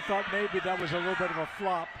little bit. He thought maybe that was a little bit of a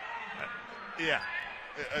flop. Yeah.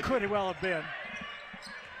 Could well have been.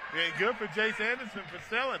 Yeah, good for Jace Anderson for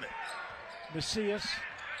selling it. Macias.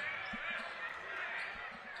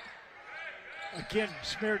 Again,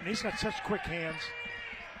 Smearton, he's got such quick hands.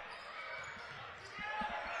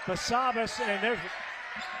 Basabas, and there's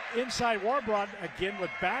inside Warbrough again with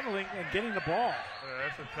battling and getting the ball. Yeah,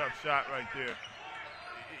 that's a tough shot right there.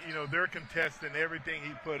 You know, they're contesting everything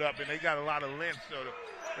he put up, and they got a lot of length, so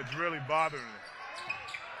it's really bothering them.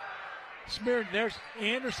 Smearton, there's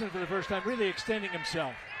Anderson for the first time, really extending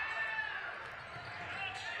himself.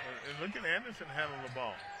 And look at Anderson handle the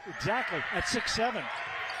ball. Exactly, at 6'7".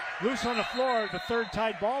 Loose on the floor, the third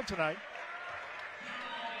tied ball tonight.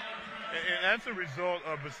 And that's a result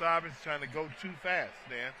of Basabas trying to go too fast,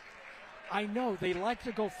 Dan. I know, they like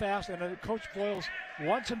to go fast, and Coach Boyles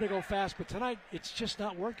wants them to go fast, but tonight it's just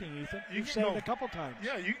not working, Ethan. You've said it a couple times.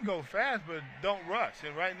 Yeah, you can go fast, but don't rush.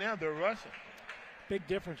 And right now they're rushing. Big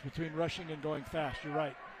difference between rushing and going fast. You're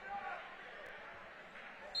right.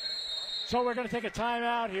 So we're going to take a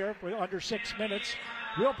timeout here with under 6 minutes.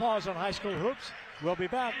 We'll pause on high school hoops. We'll be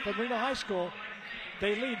back from Reno High School.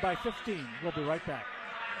 They lead by 15. We'll be right back.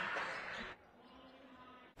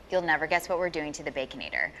 You'll never guess what we're doing to the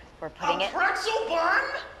Baconator. We're putting a pretzel bun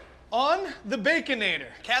on the Baconator.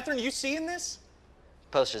 Catherine, you seeing this?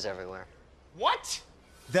 Posters everywhere. What?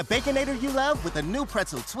 The Baconator you love with a new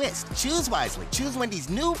pretzel twist. Choose wisely. Choose Wendy's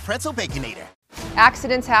new pretzel Baconator.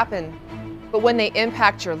 Accidents happen, but when they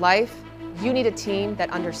impact your life, you need a team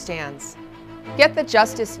that understands. Get the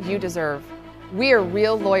justice you deserve. We are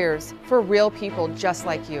real lawyers for real people just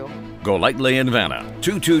like you. Golightly and Vanna,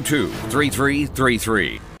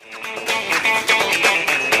 222-3333.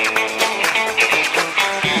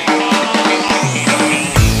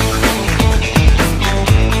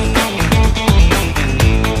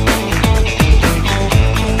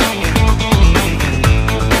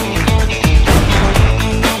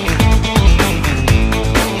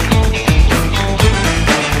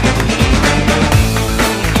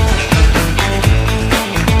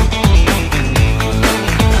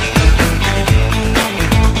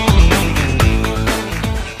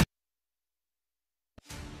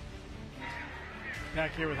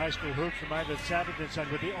 Back here with high school hoops, reminded Savage & Son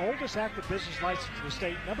with the oldest active business license in the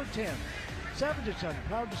state, number 10. Savage & Son,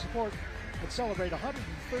 proud to support and celebrate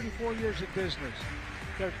 134 years in business.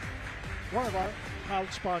 They're one of our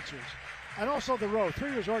proud sponsors. And also The Row, 3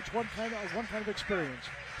 resorts, one kind of experience.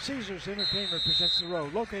 Caesars Entertainment presents The Row,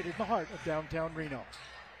 located in the heart of downtown Reno.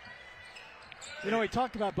 You know, he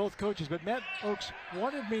talked about both coaches, but Matt Oakes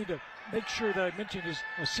wanted me to make sure that I mentioned his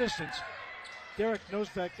assistants, Derek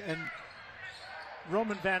Nosbeck and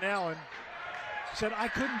Roman Van Allen. Said, I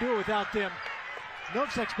couldn't do it without them.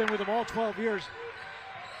 Novesek's been with them all 12 years.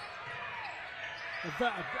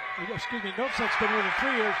 Novesek's been with them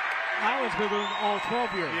 3 years. Allen's been with them all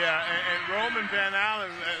 12 years. Yeah, and Roman Van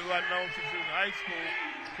Allen, who I've known since he was in high school,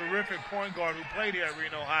 terrific point guard who played here at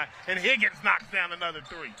Reno High. And Higgins knocks down another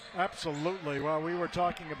 3. Absolutely. Well, we were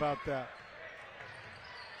talking about that.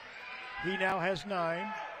 He now has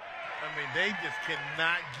 9. I mean, they just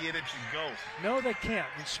cannot get it to go. No, they can't.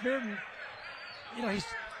 And Smearton, you know, he's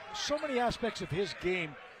so many aspects of his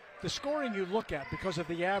game. The scoring you look at, because of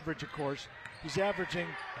the average, of course, he's averaging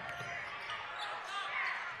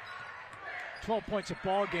 12 points a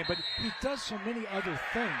ball game, but he does so many other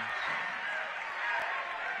things.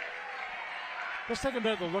 Let's take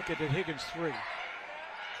another look at the Higgins 3.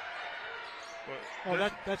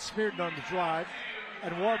 That's Smearton on the drive,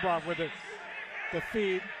 and Warbrough with the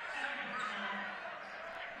feed.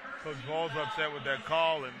 Coach Ball's upset with that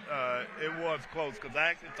call, and it was close because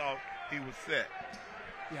I actually thought he was set.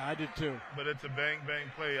 Yeah, I did too. But it's a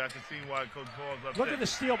bang-bang play. I can see why Coach Ball's upset. Look at the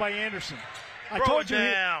steal by Anderson. I Throw told it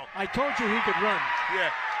down. I told you he could run.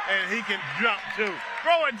 Yeah, and he can jump too.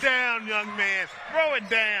 Throw it down, young man. Throw it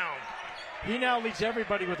down. He now leads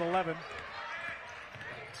everybody with 11.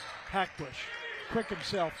 Hackbush, quick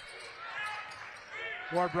himself.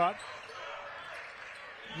 Warbrough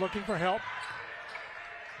looking for help.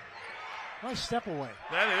 Nice step away.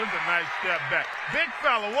 That is a nice step back. Big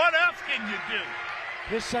fella, what else can you do?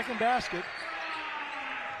 His second basket.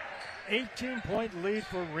 18-point lead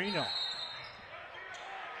for Reno.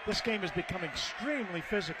 This game has become extremely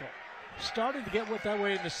physical. Started to get that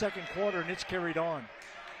way in the second quarter, and it's carried on.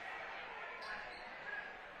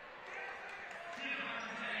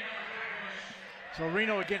 So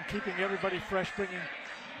Reno again keeping everybody fresh, bringing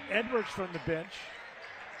Edwards from the bench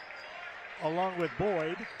along with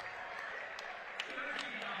Boyd.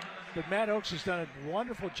 But Matt Oakes has done a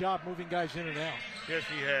wonderful job moving guys in and out. Yes,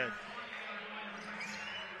 he has.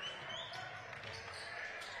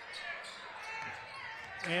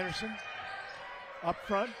 Anderson up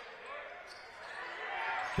front.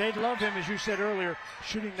 They'd love him, as you said earlier,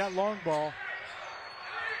 shooting that long ball.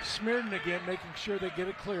 Smearden again, making sure they get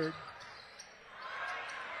it cleared.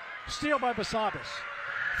 Steal by Basabas.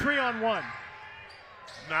 3-on-1.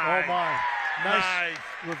 Nice. Oh my. Nice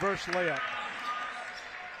reverse layup.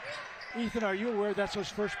 Ethan, are you aware that's his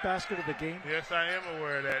first basket of the game? Yes, I am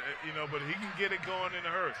aware of that, but he can get it going in a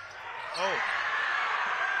hurry. Oh.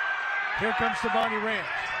 Here comes Damonte Ranch.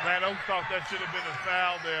 Matt Oakes thought that should have been a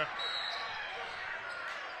foul there.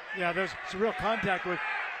 Yeah, there's some real contact with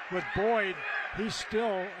Boyd. He's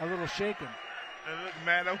still a little shaken. And look,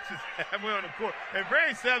 Matt Oakes is halfway on the court. And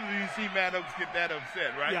very seldom do you see Matt Oakes get that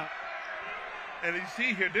upset, right? Yeah. And you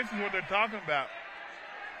see here, this is what they're talking about.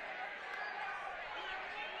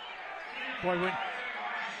 Boy, when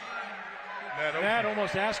Matt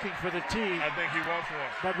almost asking for the tee. I think he wants one.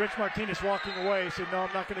 But Rich Martinez walking away said, no,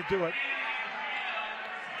 I'm not going to do it.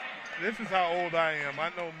 This is how old I am. I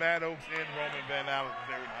know Matt Oakes and Roman Van Allen when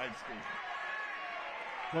they were in high school.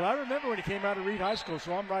 Well, I remember when he came out of Reed High School,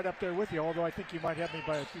 so I'm right up there with you, although I think you might have me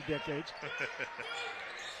by a few decades.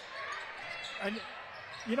 And,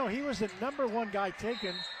 he was the #1 guy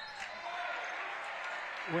taken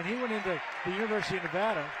when he went into the University of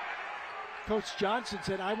Nevada. Coach Johnson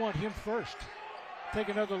said, I want him first. Take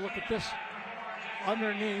another look at this.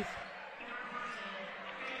 Underneath.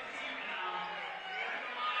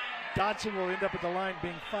 Dodson will end up at the line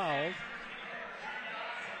being fouled.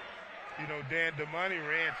 Dan, Damonte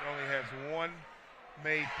Ranch only has one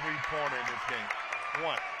made three-pointer in this game.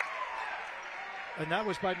 One. And that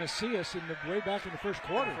was by Macias way back in the first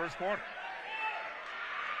quarter.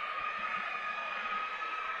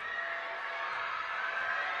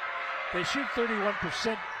 They shoot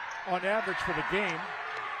 31% on average for the game.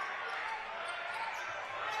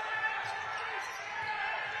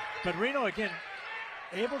 But Reno, again,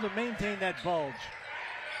 able to maintain that bulge.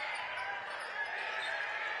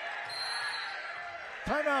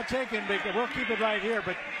 Timeout taken, we'll keep it right here,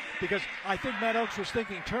 but because I think Matt Oakes was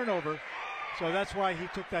thinking turnover, so that's why he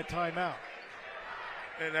took that timeout.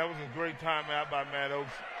 And that was a great timeout by Matt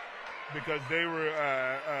Oakes because they were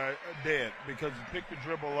dead, because he picked the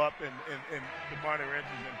dribble up and Damonte Ranch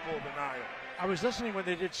is in full denial. I was listening when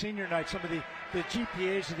they did senior night, some of the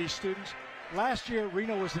GPAs of these students. Last year,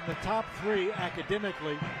 Reno was in the top 3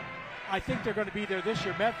 academically. I think they're going to be there this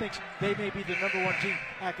year. Matt thinks they may be the #1 team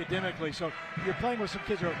academically. So you're playing with some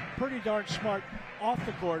kids who are pretty darn smart off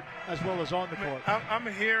the court as well as on the court. I'm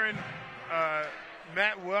hearing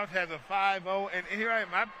Matt Welch has a 5.0, and here I am.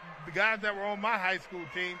 The guys that were on my high school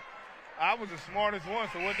team, I was the smartest one,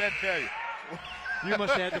 so what'd that tell you? You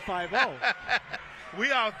must have had the 5.0.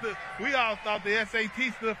 We all thought the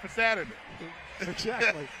SAT stood for Saturday.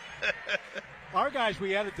 Exactly. Our guys,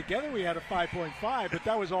 we had it together, we had a 5.5, but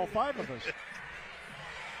that was all 5 of us.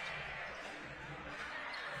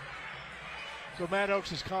 So Matt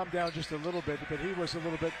Oakes has calmed down just a little bit, but he was a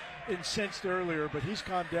little bit incensed earlier, but he's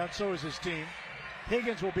calmed down, so is his team.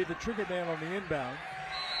 Higgins will be the trigger man on the inbound.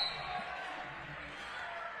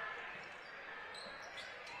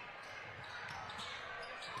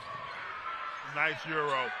 Nice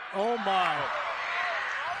Euro. Oh my.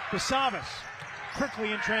 Basabas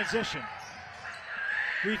quickly in transition.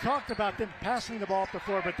 We talked about them passing the ball up the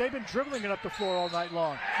floor, but they've been dribbling it up the floor all night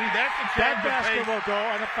long. See, that's the change that basket will go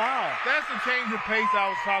on a foul. That's the change of pace I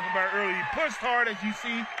was talking about earlier. He pushed hard, as you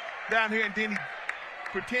see down here, and then he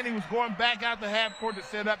pretended he was going back out the half court to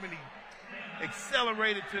set up, and he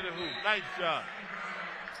accelerated to the hoop. Nice job.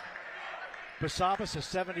 Basabas, a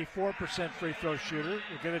 74% free throw shooter,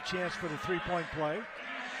 will get a chance for the three-point play.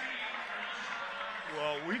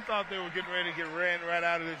 Well, we thought they were getting ready to get ran right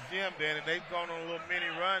out of this gym, Dan, and they've gone on a little mini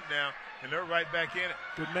run now, and they're right back in it.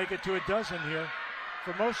 Could make it to a dozen here.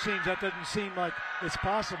 For most teams, that doesn't seem like it's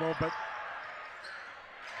possible, but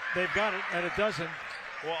they've got it at a dozen.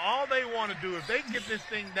 Well, all they want to do, if they can get this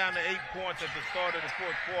thing down to 8 points at the start of the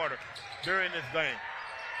fourth quarter, they're in this game.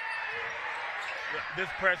 This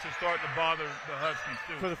press is starting to bother the Huskies,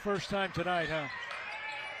 too. For the first time tonight, huh?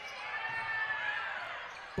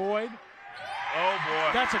 Boyd. Oh,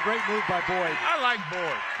 boy. That's a great move by Boyd. I like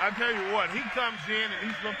Boyd. I tell you what, he comes in and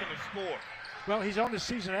he's looking to score. Well, he's on the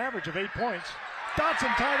season average of 8 points.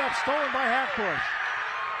 Dotson tied up, stolen by Hackbush.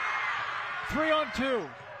 3-on-2.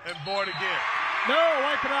 And Boyd again. No,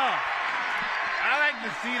 wipe it off. I like to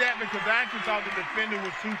see that because I actually thought the defender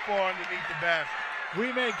was too far underneath the basket.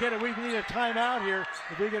 We may get it. We need a timeout here.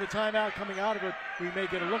 If we get a timeout coming out of it, we may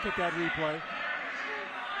get a look at that replay.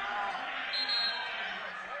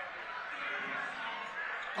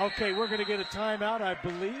 Okay, we're going to get a timeout, I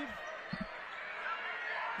believe.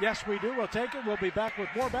 Yes, we do. We'll take it. We'll be back with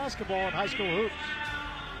more basketball and high school hoops.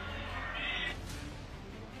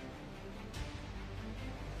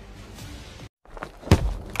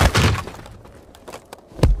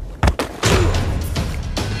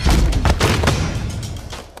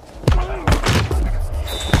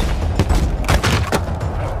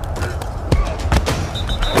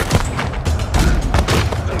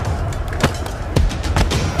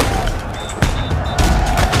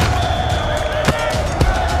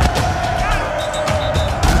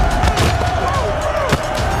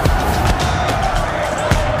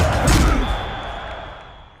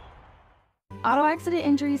 Auto accident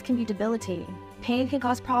injuries can be debilitating. Pain can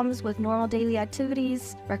cause problems with normal daily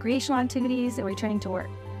activities, recreational activities, and returning to work.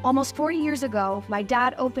 Almost 40 years ago, my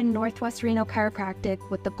dad opened Northwest Reno Chiropractic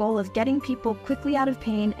with the goal of getting people quickly out of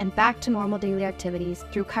pain and back to normal daily activities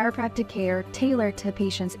through chiropractic care tailored to the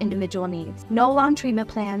patient's individual needs. No long treatment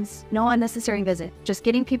plans, no unnecessary visit, just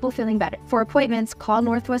getting people feeling better. For appointments, call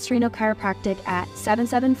Northwest Reno Chiropractic at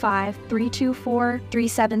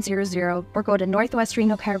 775-324-3700 or go to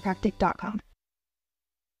northwestrenochiropractic.com.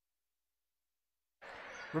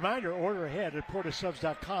 Reminder, order ahead at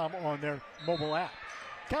portasubs.com on their mobile app.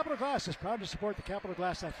 Capital Glass is proud to support the Capital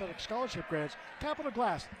Glass Athletic Scholarship Grants. Capital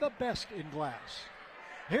Glass, the best in glass.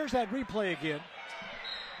 Here's that replay again.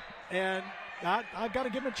 And I've got to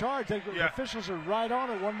give him a charge. The officials are right on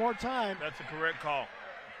it one more time. That's a correct call.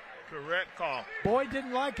 Correct call. Boyd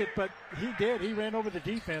didn't like it, but he did. He ran over the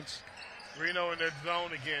defense. Reno in that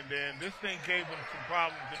zone again, Dan. This thing gave them some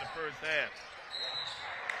problems in the first half.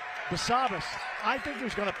 Basabas, I think he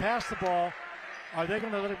was going to pass the ball. Are they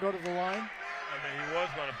going to let it go to the line? I mean, he was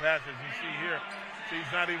going to pass, as you see here. See,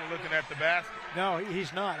 he's not even looking at the basket. No,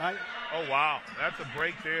 he's not. Oh, wow. That's a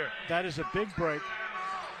break there. That is a big break.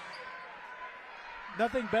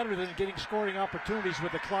 Nothing better than getting scoring opportunities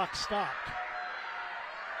with the clock stopped.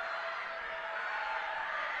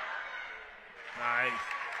 Nice.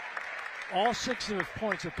 All 6 of his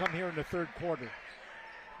points have come here in the third quarter.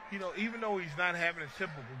 You know, even though he's not having a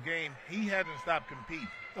typical game, he hasn't stopped competing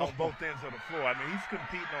on both ends of the floor. I mean, he's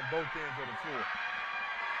competing on both ends of the floor.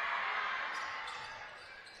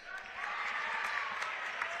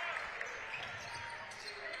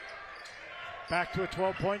 Back to a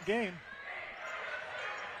 12-point game.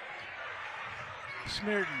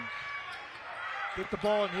 Smearden. Get the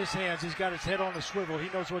ball in his hands. He's got his head on a swivel. He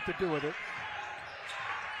knows what to do with it.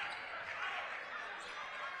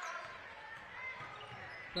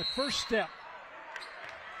 The first step,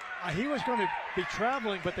 he was going to be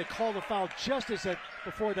traveling, but they called the foul just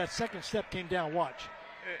before that second step came down. Watch.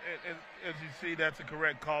 And as you see, that's a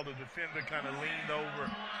correct call. The defender kind of leaned over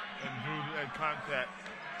and drew that contact.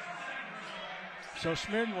 So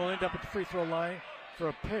Smearden will end up at the free throw line for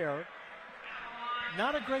a pair.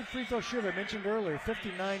 Not a great free throw shooter. I mentioned earlier,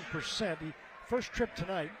 59%. First trip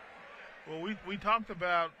tonight. Well, we talked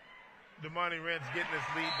about Damonte Ranch getting this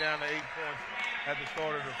lead down to 8 points at the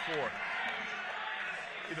start of the fourth.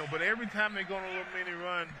 You know, but every time they go on a little mini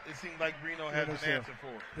run, it seems like Reno has an answer for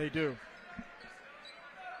it. They do.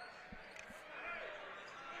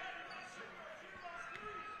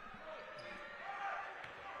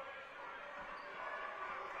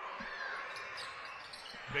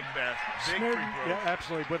 Big basket. Big free throw. Yeah,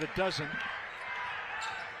 absolutely, but it doesn't.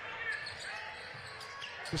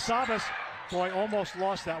 Basabas, boy, almost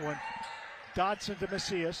lost that one. Dodson to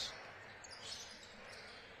Macias.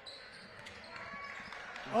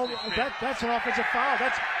 Oh, that's an offensive foul.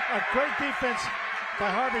 That's a great defense by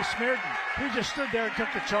Harvey Smearden. He just stood there and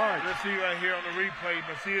took the charge. Let's see right here on the replay.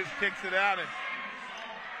 Macias kicks it out, and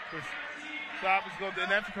Basabas goes,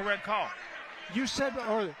 and that's a correct call. You said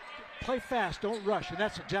earlier, play fast, don't rush, and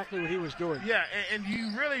that's exactly what he was doing. Yeah, and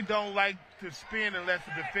you really don't like to spin unless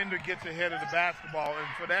the defender gets ahead of the basketball, and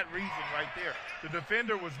for that reason right there, the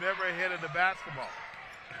defender was never ahead of the basketball.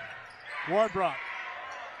 Warbrock.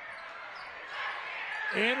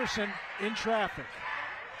 Anderson in traffic.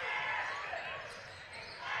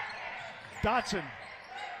 Dotson.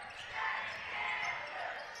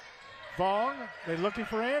 Vaughn, they're looking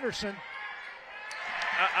for Anderson.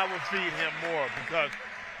 I would feed him more because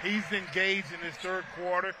he's engaged in his third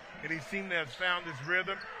quarter, and he seemed to have found his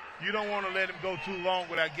rhythm. You don't want to let him go too long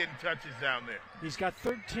without getting touches down there. He's got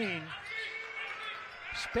 13.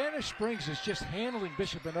 Spanish Springs is just handling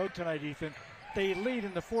Bishop and Oak tonight, Ethan. They lead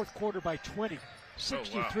in the fourth quarter by 20,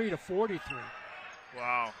 63 to 43.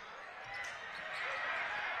 Wow.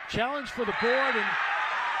 Challenge for the board, and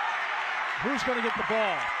who's going to get the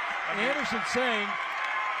ball? Anderson saying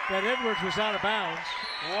that Edwards was out of bounds.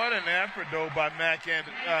 What an effort, though, by Mac and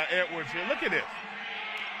Edwards here. Look at this.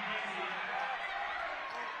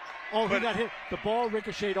 Oh, he got hit. The ball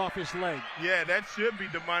ricocheted off his leg. Yeah, that should be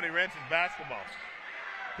Damonte Ranch's basketball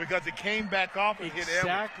because it came back off and hit Edwards.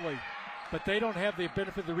 Exactly. But they don't have the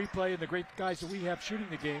benefit of the replay and the great guys that we have shooting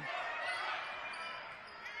the game.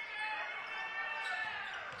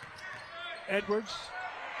 Edwards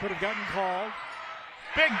could have gotten called.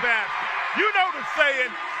 Big basket. You know the saying,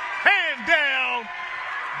 hand down,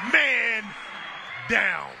 man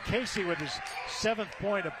down. Casey with his 7th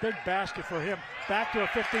point, a big basket for him. Back to a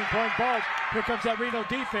 15-point ball. Here comes that Reno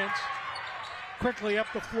defense. Quickly up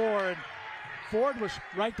the floor, and Ford was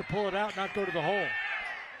right to pull it out, not go to the hole.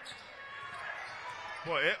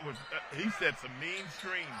 Boy, he set some mean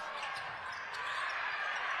screens.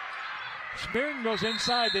 Smearden goes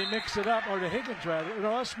inside, they mix it up, or the Higgins rather.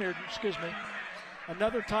 No, that's Smearden, excuse me.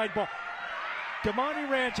 Another tied ball. Damonte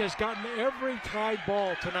Ranch has gotten every tied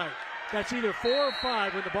ball tonight. That's either 4 or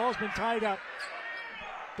 5 when the ball's been tied up.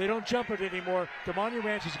 They don't jump it anymore. Damonte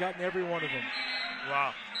Ranch has gotten every one of them.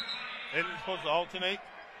 Wow. Isn't it supposed to alternate?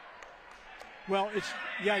 Well,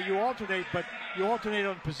 you alternate, but you alternate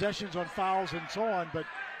on possessions, on fouls, and so on, but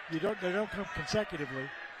they don't come consecutively.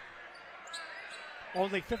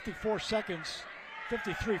 Only 54 seconds,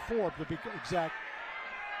 53-4 to be exact.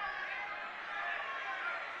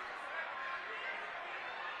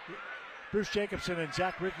 Bruce Jacobson and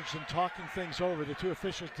Zach Richardson talking things over, the two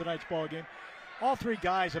officials tonight's ball game. All three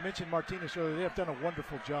guys, I mentioned Martinez earlier, they have done a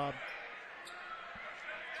wonderful job.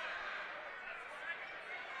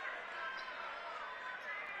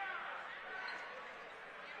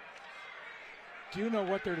 Do you know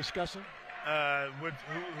what they're discussing? Who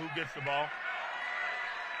gets the ball?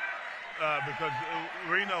 Because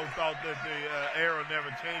Reno thought that the arrow never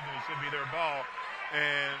changed and it should be their ball.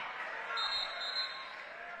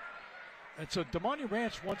 And so Damonte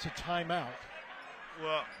Ranch wants a timeout.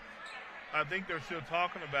 Well, I think they're still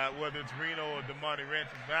talking about whether it's Reno or Damonte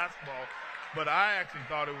Ranch's basketball. But I actually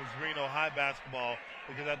thought it was Reno High basketball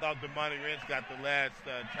because I thought Damonte Ranch got the last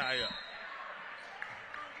tie-up.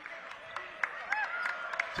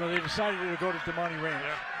 So they decided to go to Damonte Ranch.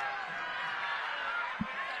 Yeah.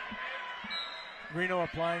 Reno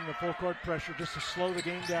applying the full court pressure just to slow the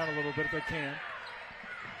game down a little bit if they can.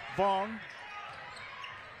 Vaughn.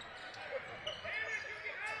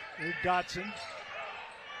 Here's Dotson.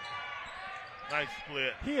 Nice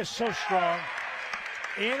split. He is so strong.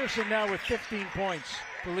 Anderson now with 15 points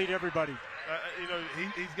to lead everybody.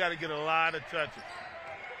 He's got to get a lot of touches.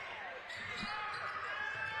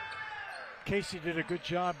 Casey did a good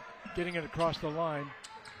job getting it across the line.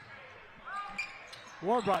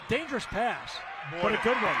 Ward brought dangerous pass, but a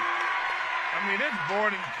good one. I mean, this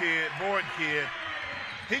Board kid,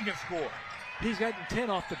 he can score. He's gotten 10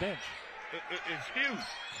 off the bench. It's huge.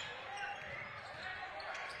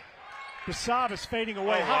 Basab is fading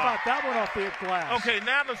away. Oh, How wow. about that one off the glass? Okay,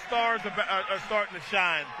 now the stars are starting to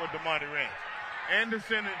shine for Damonte Ranch.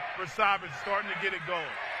 Anderson and Basab is starting to get it going.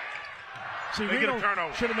 See, they Reno get a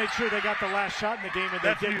turnover. Should have made sure they got the last shot in the game, and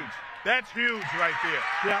That's they didn't. huge. That's huge right there.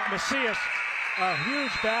 Yeah, Macias, a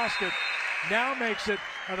huge basket, now makes it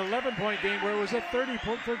an 11-point game where it was a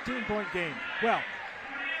 13-point game. Well,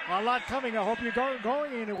 a lot coming. I hope you're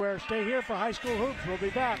going anywhere. Stay here for High School Hoops. We'll be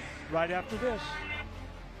back right after this.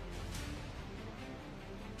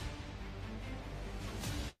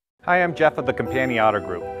 Hi, I'm Jeff of the Companion Auto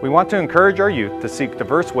Group. We want to encourage our youth to seek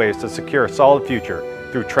diverse ways to secure a solid future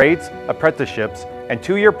through trades, apprenticeships, and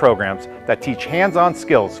 2-year programs that teach hands-on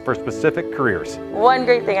skills for specific careers. One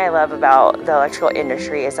great thing I love about the electrical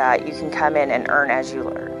industry is that you can come in and earn as you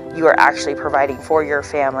learn. You are actually providing for your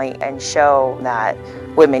family and show that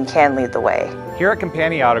women can lead the way. Here at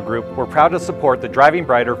Companion Auto Group, we're proud to support the Driving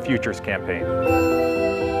Brighter Futures campaign.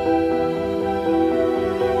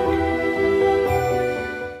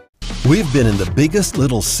 We've been in the biggest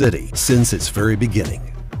little city since its very beginning.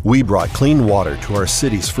 We brought clean water to our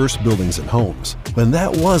city's first buildings and homes, when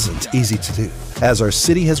that wasn't easy to do. As our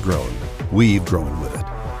city has grown, we've grown with it.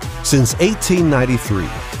 Since 1893,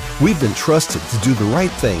 we've been trusted to do the right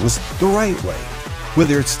things the right way.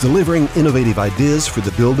 Whether it's delivering innovative ideas for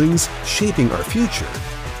the buildings, shaping our future,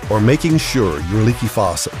 or making sure your leaky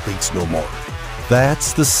faucet leaks no more.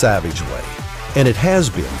 That's the Savage way, and it has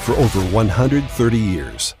been for over 130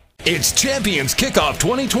 years. It's Champions Kickoff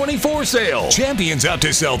 2024 sale. Champions out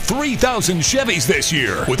to sell 3,000 Chevys this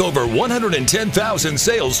year. With over 110,000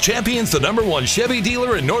 sales, Champions the #1 Chevy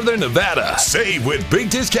dealer in Northern Nevada. Save with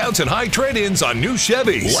big discounts and high trade-ins on new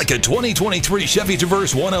Chevys. Like a 2023 Chevy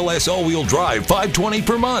Traverse 1LS all-wheel drive, $520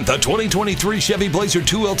 per month. A 2023 Chevy Blazer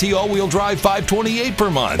 2LT all-wheel drive, $528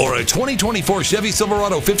 per month. Or a 2024 Chevy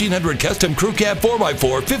Silverado 1500 Custom Crew Cab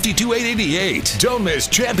 4x4, $52,888. Don't miss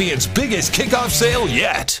Champions' biggest kickoff sale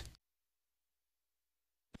yet.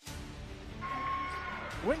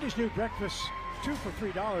 Wendy's new breakfast, 2 for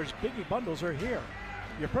 $3 Biggie bundles are here.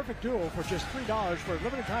 Your perfect duo for just $3 for a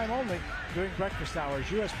limited time only during breakfast hours.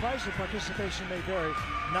 U.S. price and participation may vary,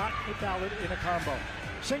 not valid in a combo.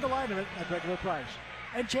 Single item at regular price.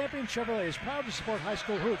 And Champion Chevrolet is proud to support high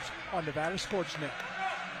school hoops on Nevada Sportsnet.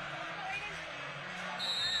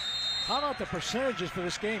 How about the percentages for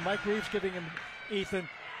this game? Mike Reeves giving him Ethan.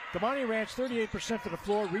 Damonte Ranch 38% for the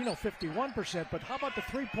floor, Reno 51%. But how about the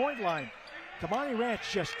three-point line? Damonte Ranch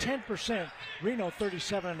just 10%, Reno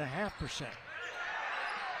 37.5%.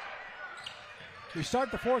 We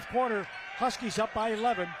start the fourth quarter, Huskies up by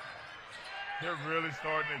 11. They're really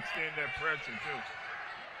starting to extend that pressure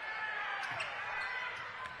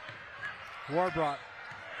too. Warbrough.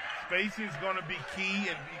 Spacing is going to be key,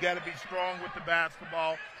 and you got to be strong with the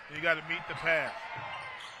basketball. And you got to meet the pass.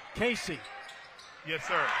 Casey. Yes,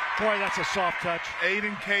 sir. Boy, that's a soft touch.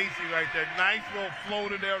 Aiden Casey right there. Nice little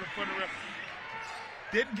floater there to put it up.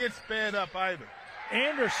 Didn't get sped up either.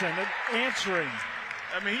 Anderson answering.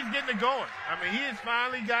 I mean, he's getting it going. I mean, he has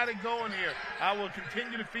finally got it going here. I will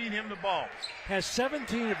continue to feed him the ball. Has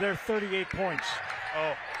 17 of their 38 points.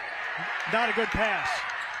 Oh. Not a good pass.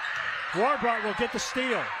 Warbrough will get the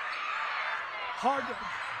steal. Hard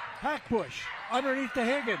Hackbush underneath the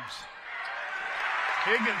Higgins.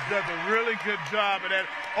 Higgins does a really good job of that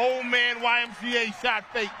old man YMCA shot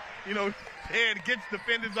fake. You know, and gets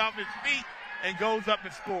defenders off his feet and goes up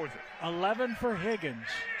and scores it. 11 for Higgins.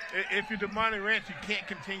 If you're Damonte Ranch, you can't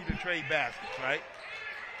continue to trade baskets, right?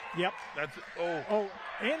 Yep. That's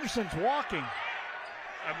Anderson's walking.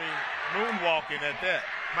 I mean, moonwalking at that.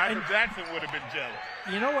 Michael Jackson would have been jealous.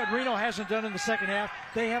 You know what Reno hasn't done in the second half?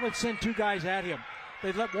 They haven't sent two guys at him.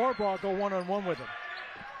 They've let Warbrough go one-on-one with him.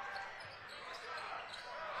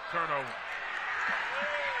 Turnover.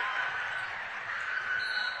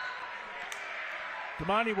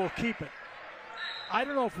 Damonte will keep it. I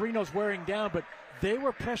don't know if Reno's wearing down, but they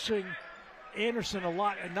were pressing Anderson a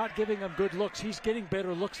lot and not giving him good looks. He's getting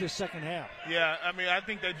better looks this second half. Yeah, I mean, I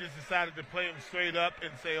think they just decided to play him straight up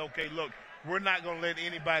and say, okay, look, we're not going to let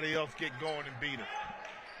anybody else get going and beat us.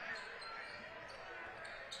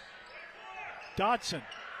 Dodson.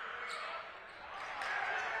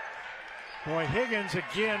 Boy, Higgins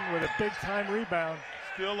again with a big-time rebound.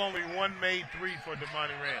 Still only one made three for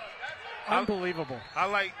Damonte Ranch. Unbelievable. I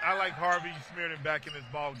like Harvey Smearton back in this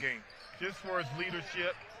ball game, just for his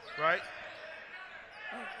leadership, right?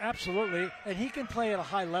 Absolutely, and he can play at a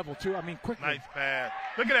high level too. I mean, quickly. Nice pass.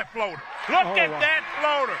 Look at that floater. Look at that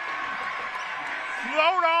floater.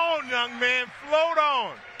 Float on, young man. Float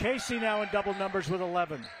on. Casey now in double numbers with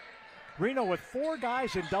 11. Reno with 4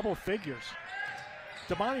 guys in double figures.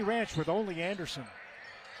 Damonte Ranch with only Anderson.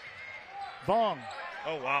 Vaughn.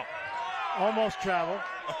 Oh, wow. Almost travel.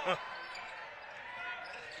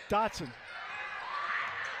 Dotson.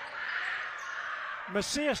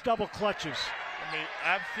 Macias double clutches. I mean,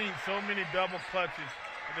 I've seen so many double clutches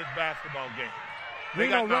in this basketball game.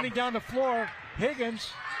 Reno running down the floor.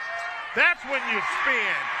 Higgins. That's when you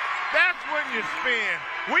spin. That's when you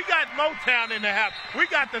spin. We got Motown in the house. We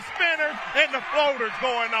got the spinners and the floaters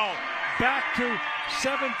going on. Back to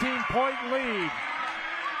 17-point lead.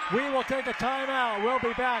 We will take a timeout. We'll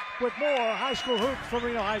be back with more high school hoops from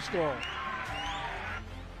Reno High School.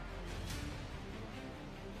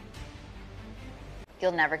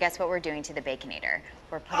 You'll never guess what we're doing to the Baconator.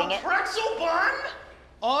 We're putting it... pretzel bun?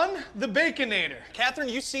 On the Baconator. Catherine,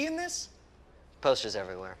 you seeing this? Posters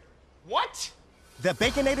everywhere. What? The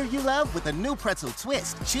Baconator you love with a new pretzel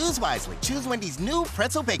twist. Choose wisely. Choose Wendy's new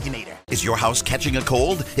pretzel Baconator. Is your house catching a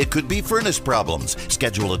cold? It could be furnace problems.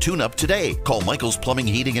 Schedule a tune-up today. Call Michael's Plumbing,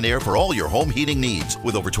 Heating, and Air for all your home heating needs.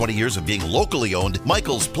 With over 20 years of being locally owned,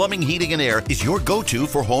 Michael's Plumbing, Heating, and Air is your go-to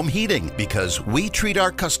for home heating because we treat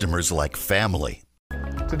our customers like family.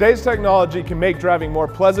 Today's technology can make driving more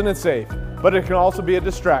pleasant and safe, but it can also be a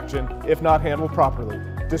distraction if not handled properly.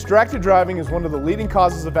 Distracted driving is one of the leading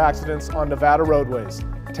causes of accidents on Nevada roadways.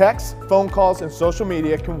 Texts, phone calls, and social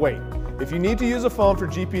media can wait. If you need to use a phone for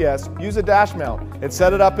GPS, use a dash mount and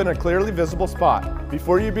set it up in a clearly visible spot.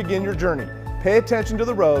 Before you begin your journey, pay attention to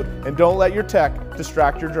the road and don't let your tech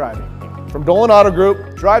distract your driving. From Dolan Auto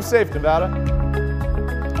Group, drive safe, Nevada.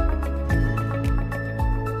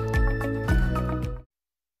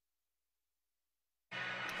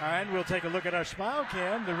 And we'll take a look at our Smile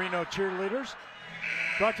Cam, the Reno cheerleaders.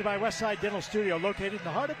 Brought to you by Westside Dental Studio, located in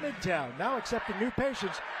the heart of Midtown. Now accepting new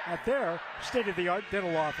patients at their state-of-the-art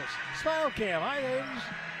dental office. Smile Cam, hi ladies.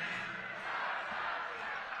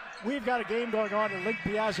 We've got a game going on in Link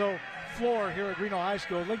Piazzo floor here at Reno High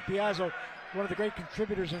School. Link Piazzo, one of the great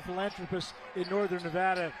contributors and philanthropists in Northern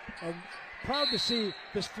Nevada, and proud to see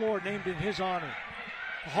this floor named in his honor.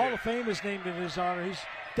 The Hall of Fame is named in his honor. He's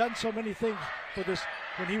done so many things for this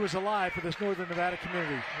when he was alive for this Northern Nevada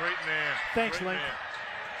community. Great man. Thanks, Great Link. Man.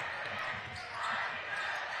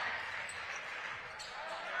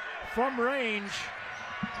 From range,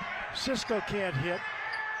 Cisco can't hit.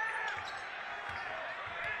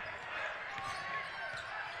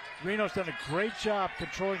 Reno's done a great job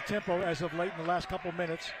controlling tempo as of late in the last couple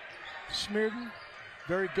minutes. Smearden,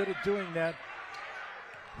 very good at doing that.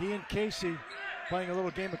 He and Casey playing a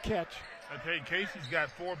little game of catch. I tell you, Casey's got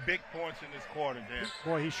 4 big points in this quarter, Dan.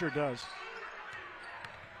 Boy, he sure does.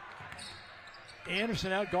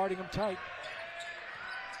 Anderson out guarding him tight.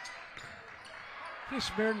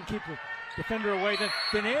 Smearden keep the defender away.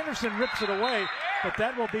 Then Anderson rips it away, but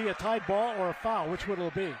that will be a tied ball or a foul. Which would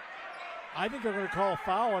it be? I think they're going to call a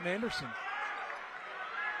foul on Anderson.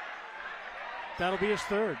 That'll be his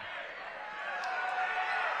third.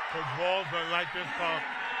 Coach Vols doesn't like this call.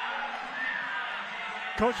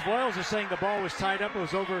 Coach Voiles is saying the ball was tied up. It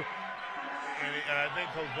was over. And I think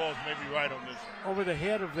Coach Vols may be right on this. Over the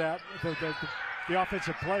head of that, the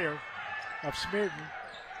offensive player of Smearden.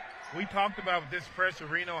 We talked about with this pressure,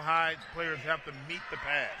 Reno High players have to meet the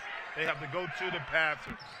pass. They have to go to the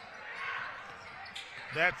passer.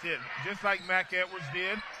 That's it. Just like Mac Edwards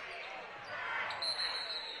did.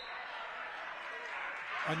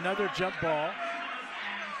 Another jump ball.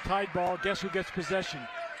 Tied ball. Guess who gets possession?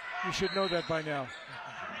 You should know that by now.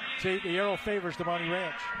 See, the arrow favors Damonte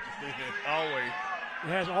Ranch. Always. It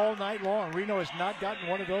has all night long. Reno has not gotten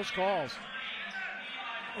one of those calls.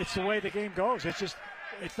 It's the way the game goes.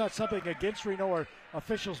 It's not something against Reno or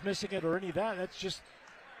officials missing it or any of that. That's just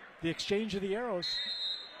the exchange of the arrows.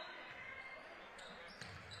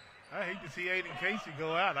 I hate to see Aiden Casey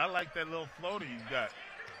go out. I like that little floater he's got.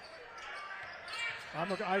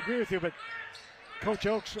 I agree with you, but Coach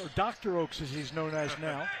Oaks, or Dr. Oaks as he's known as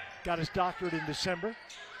now, got his doctorate in December.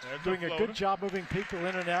 Doing a good job moving people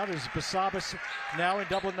in and out. Is Basabas now in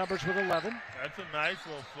double numbers with 11. That's a nice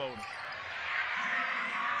little floater.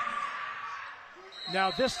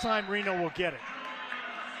 Now this time Reno will get it.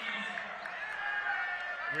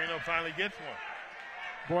 Reno finally gets one.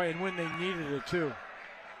 Boy, and when they needed it too.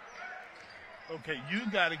 Okay, you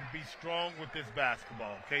got to be strong with this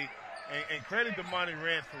basketball, okay? And credit to Damonte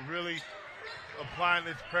Ranch for really applying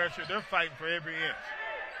this pressure. They're fighting for every inch.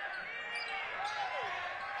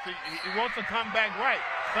 See, he wants to come back right.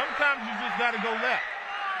 Sometimes you just got to go left.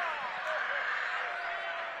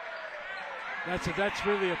 That's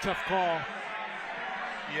really a tough call.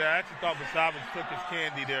 Yeah, I actually thought Basabas took his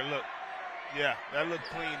candy there. Look. Yeah, that looked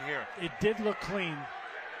clean here. It did look clean.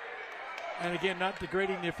 And again, not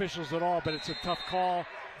degrading the officials at all, but it's a tough call.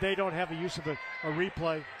 They don't have a use of a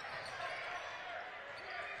replay.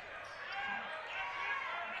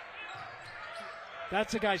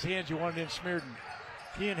 That's the guy's hands you wanted in Smearden.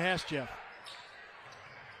 He and Hasjeff.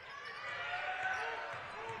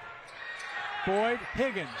 Boyd,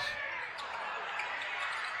 Higgins.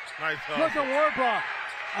 Nice. Look at Warbaugh.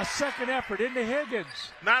 A second effort into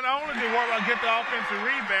Higgins. Not only did Warbaugh get the offensive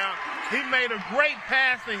rebound, he made a great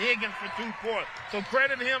pass to Higgins for 2 points. So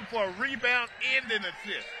credit him for a rebound and an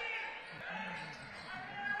assist.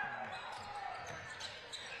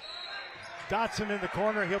 Dotson in the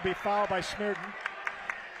corner. He'll be fouled by Smearden.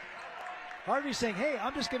 Harvey's saying, hey,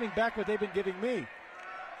 I'm just giving back what they've been giving me.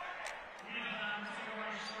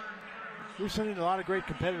 We've seen a lot of great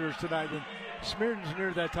competitors tonight, and Smearden's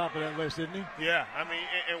near that top of that list, isn't he? Yeah, I mean,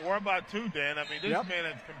 and Warbaugh too, Dan. I mean, this man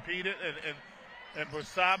has competed, and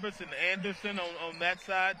Basabas and Anderson on that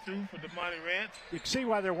side too for Damonte Ranch. You can see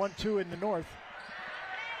why they're 1-2 in the north.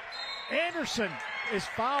 Anderson is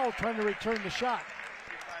fouled trying to return the shot.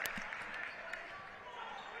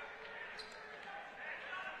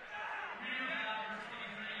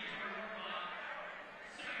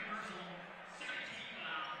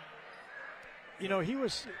 You know, he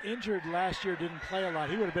was injured last year, didn't play a lot.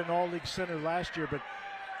 He would have been all-league center last year, but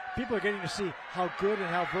people are getting to see how good and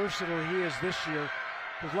how versatile he is this year.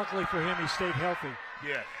 Because luckily for him, he stayed healthy.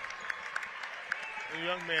 Yes. The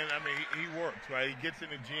young man, I mean, he works, right? He gets in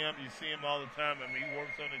the gym. You see him all the time. I mean, he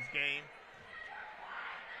works on his game.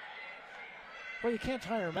 Well, you can't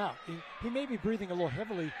tire him out. He may be breathing a little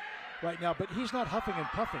heavily right now, but he's not huffing and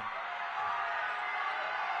puffing.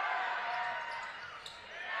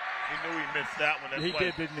 He knew he missed that one. He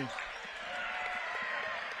did, didn't he?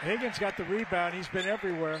 Higgins got the rebound. He's been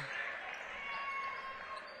everywhere.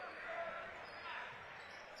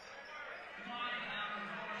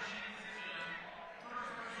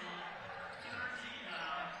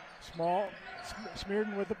 Small,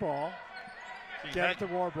 Smearden with the ball. Get it to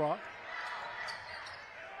Warbrock.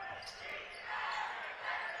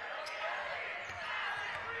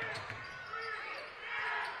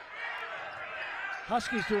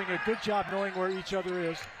 Huskies doing a good job knowing where each other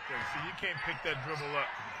is. Okay, so you can't pick that dribble up.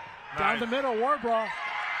 Down the middle, Warbrough.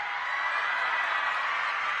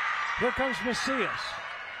 Here comes Macias.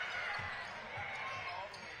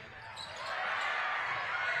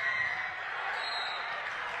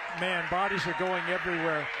 Man, bodies are going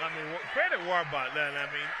everywhere. I mean, credit Warbrough then. I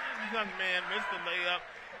mean, this young man missed the layup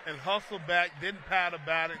and hustled back, didn't pout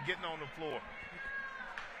about it, getting on the floor.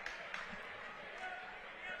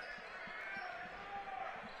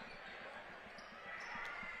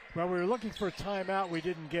 Well, we were looking for a timeout. We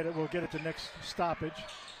didn't get it. We'll get it to next stoppage.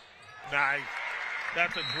 Nice.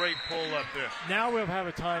 That's a great pull up there. Now we'll have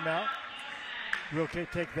a timeout. We'll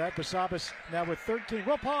take that. Basabas now with 13.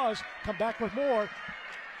 We'll pause. Come back with more.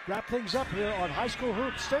 Wrap things up here on High School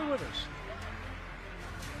Hoops. Stay with us.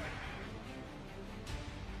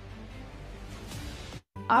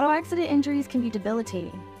 Auto accident injuries can be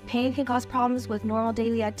debilitating. Pain can cause problems with normal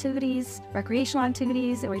daily activities, recreational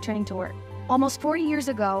activities, and returning to work. Almost 40 years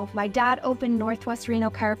ago, my dad opened Northwest Reno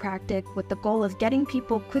Chiropractic with the goal of getting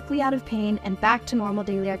people quickly out of pain and back to normal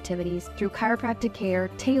daily activities through chiropractic care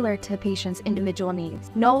tailored to the patient's individual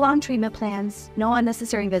needs. No long treatment plans, no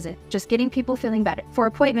unnecessary visit, just getting people feeling better. For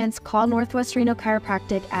appointments, call Northwest Reno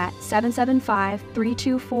Chiropractic at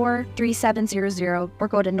 775-324-3700 or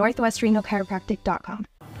go to northwestrenochiropractic.com.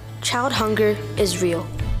 Child hunger is real.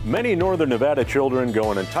 Many northern Nevada children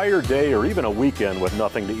go an entire day or even a weekend with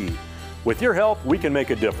nothing to eat. With your help, we can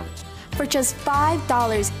make a difference. For just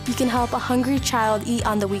 $5, you can help a hungry child eat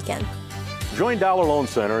on the weekend. Join Dollar Loan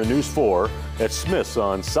Center in News 4 at Smith's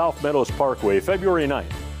on South Meadows Parkway, February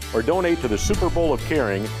 9th, or donate to the Super Bowl of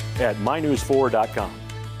Caring at mynews4.com.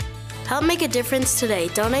 Help make a difference today.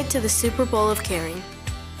 Donate to the Super Bowl of Caring.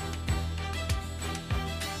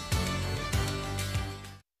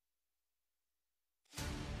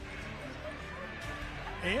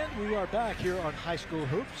 And we are back here on High School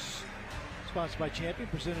Hoops, sponsored by Champion,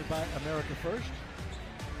 presented by America First.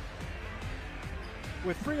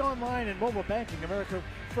 With free online and mobile banking, America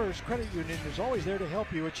First Credit Union is always there to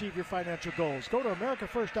help you achieve your financial goals. Go to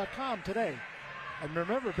AmericaFirst.com today. And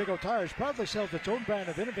remember, Big O Tires proudly sells its own brand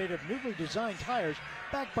of innovative, newly designed tires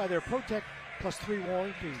backed by their Protect Plus 3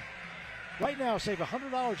 warranty. Right now, save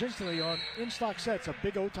 $100 instantly on in-stock sets of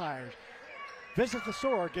Big O Tires. Visit the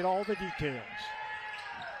store, get all the details.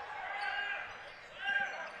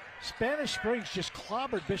 Spanish Springs just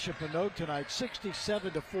clobbered Bishop Minogue tonight,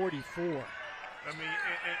 67-44. I mean, and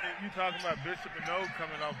you talking about Bishop Minogue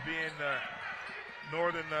coming off being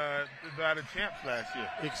Northern Nevada champs last year.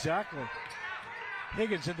 Exactly.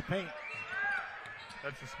 Higgins in the paint.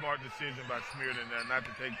 That's a smart decision by Smearden not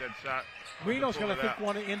to take that shot. Reno's going to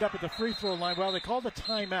want to end up at the free throw line. Well, they called a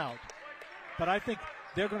timeout, but I think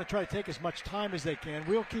they're going to try to take as much time as they can.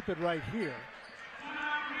 We'll keep it right here.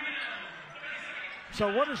 So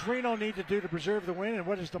what does Reno need to do to preserve the win, and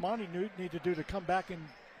what does Damonte need to do to come back and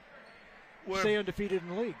stay undefeated in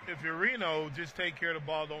the league? If you're Reno, just take care of the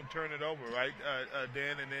ball, don't turn it over, right,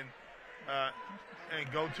 Dan, and then and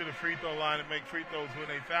go to the free throw line and make free throws when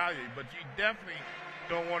they foul you. But you definitely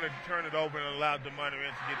don't want to turn it over and allow Damonte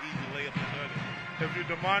Ranch to get easy layups and others. If you're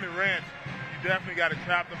Damonte Ranch, you definitely got to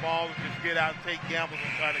trap the ball and just get out and take gambles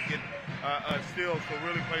and try to get steals, so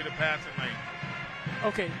really play the passing lane.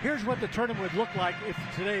 Okay, here's what the tournament would look like if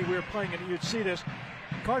today we were playing it. You'd see this.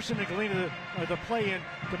 Carson and Galena, the play-in.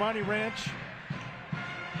 Damonte Ranch,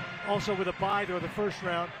 also with a bye or the first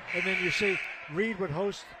round. And then you see Reed would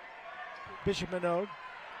host Bishop Minogue.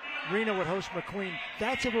 Reno would host McQueen.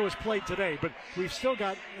 That's if it was played today. But we've still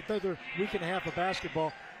got another week and a half of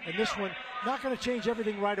basketball. And this one, not going to change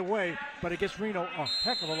everything right away, but it gets Reno a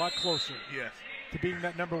heck of a lot closer to being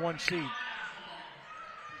that number 1 seed.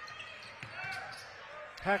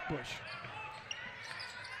 Hackbush.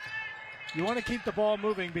 You want to keep the ball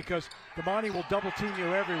moving because Damonte will double team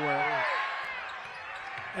you everywhere.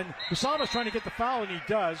 And Basama's trying to get the foul, and he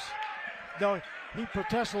does. No, he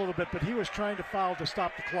protests a little bit, but he was trying to foul to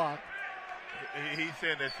stop the clock. He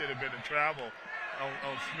said that should have been a travel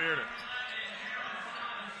on Smearden.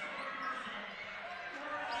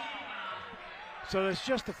 So it's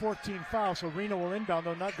just a 14 foul, so Reno will inbound,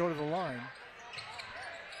 though not go to the line.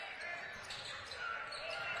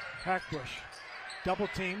 Hackbush, double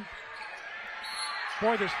team.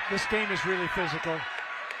 Boy, this game is really physical.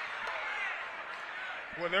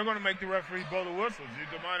 Well, they're going to make the referee blow the whistles.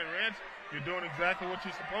 You're Damonte Ranch, you're doing exactly what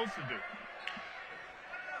you're supposed to do.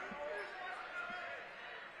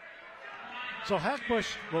 So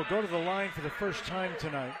Hackbush will go to the line for the first time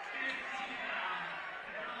tonight.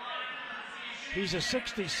 He's a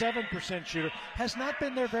 67% shooter. Has not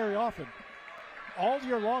been there very often. All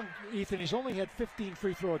year long, Ethan, he's only had 15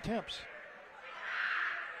 free throw attempts.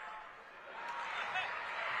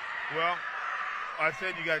 Well, I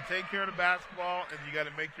said you got to take care of the basketball and you got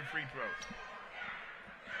to make your free throws.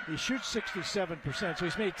 He shoots 67%, so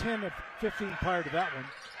he's made 10 of 15 prior to that one.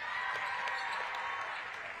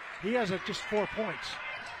 He has just 4 points.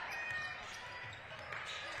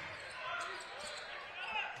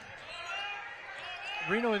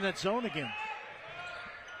 Reno in that zone again.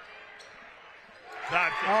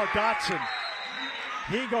 Dotson. Oh, Dotson.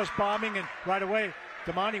 He goes bombing, and right away,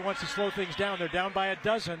 Damonte wants to slow things down. They're down by a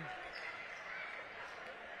dozen.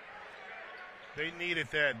 They needed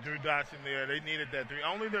that, Drew Dotson there. They needed that three.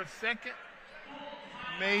 Only their second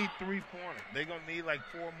made three-pointer. They're going to need like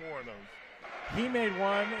 4 more of those. He made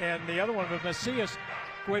one, and the other one was Macias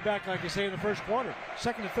way back, like you say, in the first quarter.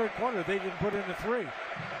 Second and third quarter, they didn't put in the 3.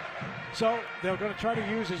 So they're going to try to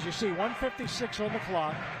use, as you see, 1:56 on the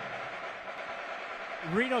clock.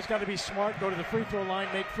 Reno's got to be smart, go to the free throw line,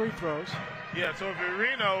 make free throws. Yeah, so if you're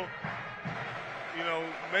Reno,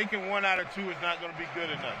 making 1 out of 2 is not going to be good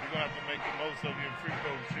enough. You're going to have to make the most of your free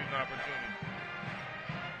throw shooting opportunity.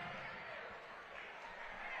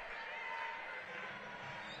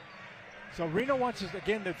 So Reno wants to,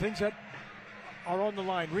 again, the things that are on the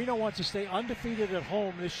line. Reno wants to stay undefeated at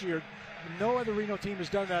home this year. No other Reno team has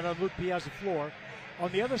done that on Luke Piazza floor.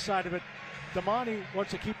 On the other side of it, Damonte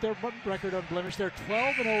wants to keep their record unblemished. They're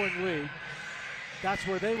 12-0 in league. That's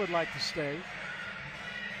where they would like to stay.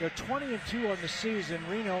 They're 20-2 on the season.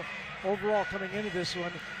 Reno, overall, coming into this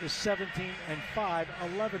one, is 17-5,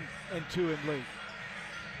 11-2 in league.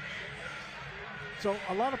 So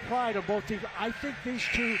a lot of pride on both teams. I think these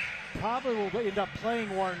two probably will end up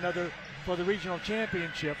playing one another for the regional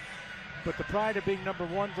championship, but the pride of being number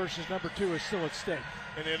 1 versus number 2 is still at stake.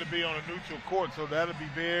 And it'll be on a neutral court, so that'll be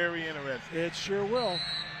very interesting. It sure will.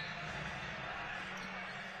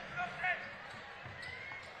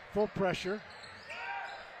 Full pressure.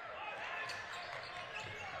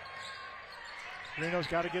 Reno's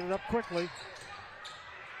got to get it up quickly.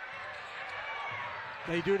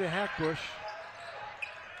 They do to Hackbush.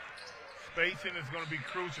 Spacing is going to be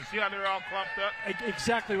crucial. See how they're all clumped up?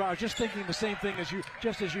 Exactly right. I was just thinking the same thing as you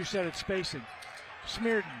said, it's spacing.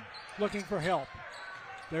 Smearden looking for help.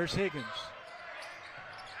 There's Higgins.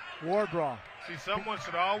 Warbraw. See, someone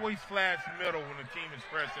should always flash middle when the team is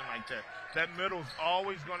pressing like that. That middle's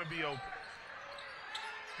always going to be open.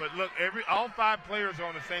 But look, all 5 players are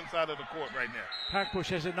on the same side of the court right now. Hackbush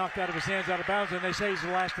has it knocked out of his hands, out of bounds, and they say he's the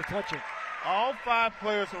last to touch it. All 5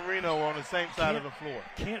 players from Reno are on the same side of the floor.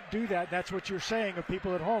 Can't do that. That's what you're saying of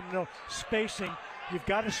people at home. Spacing. You've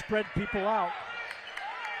got to spread people out.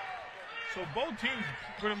 So both teams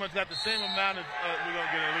pretty much got the same amount of, we're going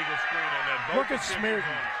to get a legal screen on that. Both Look at Smearden.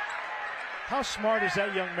 How smart is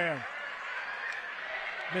that young man?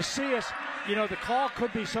 Macias, the call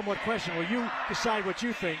could be somewhat questionable. You decide what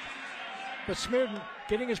you think. But Smearden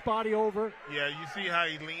getting his body over. Yeah, you see how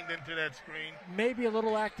he leaned into that screen. Maybe a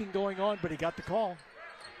little acting going on, but he got the call.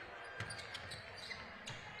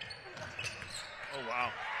 Oh, wow.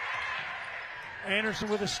 Anderson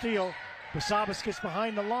with a steal. Basabas gets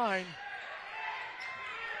behind the line.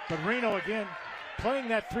 But Reno again playing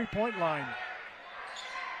that three-point line.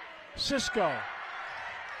 Cisco.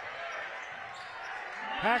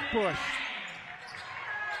 Hackbush.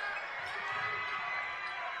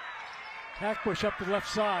 Hackbush up the left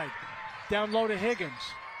side. Down low to Higgins.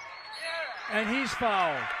 And he's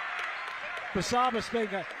fouled. Basabas made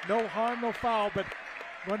no harm, no foul, but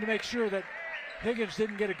wanted to make sure that Higgins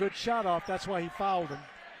didn't get a good shot off. That's why he fouled him.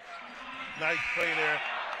 Nice play there.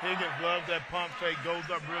 Higgins loves that pump fake, goes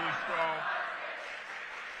up really strong.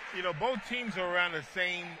 Both teams are around the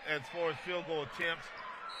same as far as field goal attempts.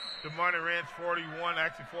 Damonte Ranch 41,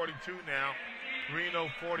 actually 42 now. Reno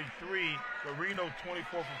 43, but Reno 24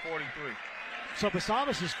 for 43. So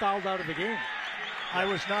Basabas is fouled out of the game. I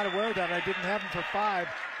was not aware of that. I didn't have him for 5.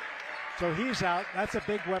 So he's out. That's a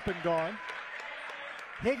big weapon gone.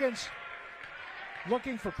 Higgins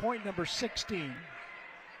looking for point number 16.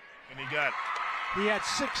 And he got it. He had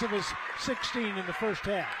 6 of his 16 in the first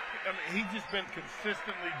half. I mean, he's just been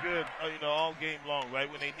consistently good, all game long, right?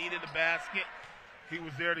 When they needed a basket, he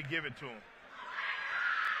was there to give it to them.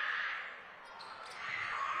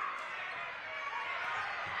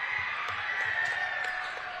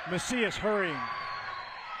 Macias hurrying.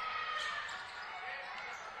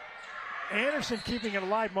 Anderson keeping it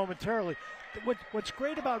alive momentarily. What's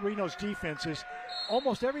great about Reno's defense is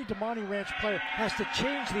almost every Damonte Ranch player has to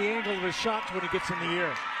change the angle of his shots when he gets in the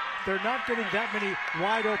air. They're not getting that many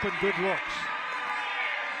wide open good looks.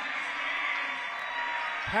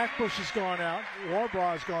 Hackbush has gone out.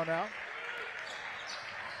 Warbaugh has gone out.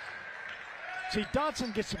 See,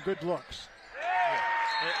 Dotson gets some good looks.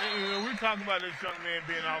 Yeah. And we're talking about this young man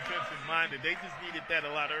being offensive minded. They just needed that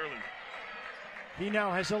a lot earlier. He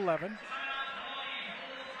now has 11.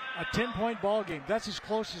 A 10-point ball game. That's as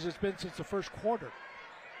close as it's been since the first quarter.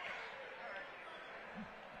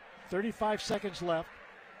 35 seconds left.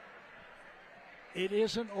 It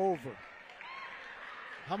isn't over.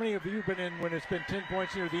 How many of you have been in when it's been 10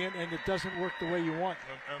 points near the end and it doesn't work the way you want?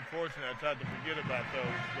 Unfortunately, I tried to forget about those.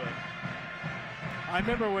 But I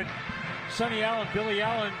remember when Sonny Allen, Billy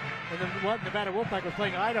Allen, and the Nevada Wolfpack were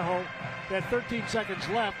playing Idaho. They had 13 seconds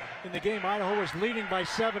left in the game. Idaho was leading by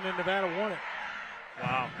 7 and Nevada won it.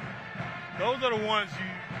 Wow. Those are the ones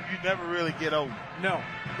you never really get over. No,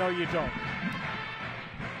 you don't.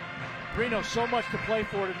 Reno, so much to play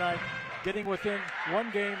for tonight. Getting within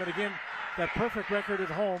one game, and again, that perfect record at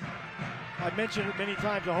home. I've mentioned it many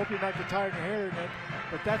times. I hope you're not tired of hearing it,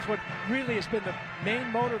 but that's what really has been the main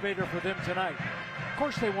motivator for them tonight. Of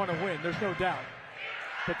course they want to win, there's no doubt.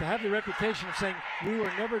 But to have the reputation of saying we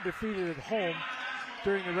were never defeated at home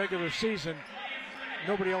during the regular season,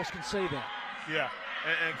 nobody else can say that. Yeah,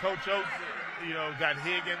 and Coach Oates, got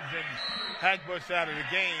Higgins and Hackbush out of the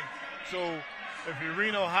game. So if you're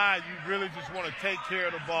Reno High, you really just want to take care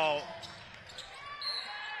of the ball.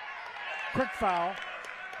 Quick foul.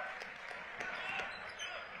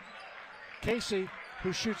 Casey,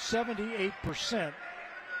 who shoots 78%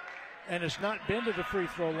 and has not been to the free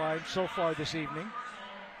throw line so far this evening.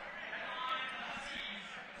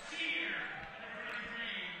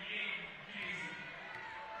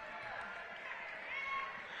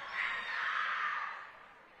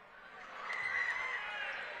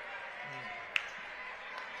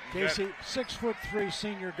 Casey, 6'3"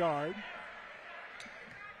 senior guard.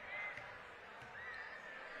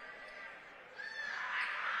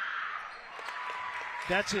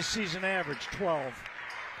 That's his season average, 12.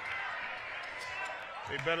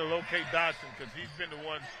 They better locate Dotson because he's been the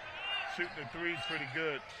one shooting the threes pretty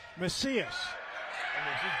good. Macias. And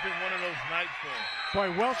it's just been one of those nights for him.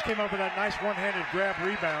 Boy, Welch came up with that nice one-handed grab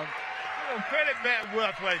rebound. Credit Matt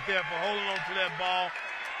Welch right there for holding on to that ball,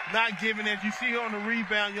 not giving it. You see here on the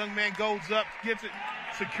rebound, young man goes up, gets it,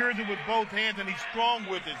 secures it with both hands, and he's strong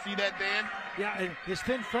with it. See that, Dan? Yeah, and his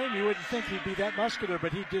thin frame, you wouldn't think he'd be that muscular,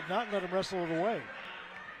 but he did not let him wrestle it away.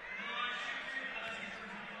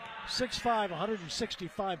 6'5",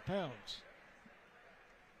 165 pounds.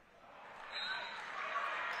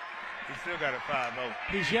 He still got a 5-0.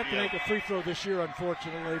 He's yet to make a free throw this year,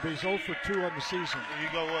 unfortunately, but he's 0 for 2 on the season. You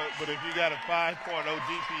go up, but if you got a 5.0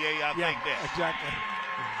 GPA, I'll take that. Exactly.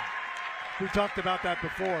 We talked about that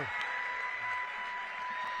before.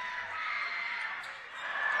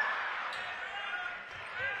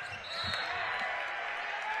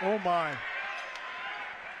 Oh, my.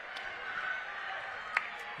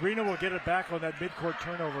 Reno will get it back on that midcourt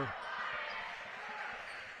turnover.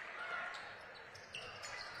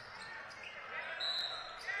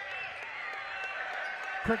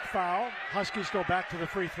 Quick foul. Huskies go back to the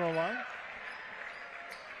free throw line.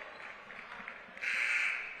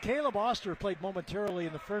 Caleb Oster played momentarily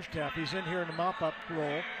in the first half. He's in here in the mop-up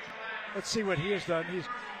role. Let's see what he has done. He's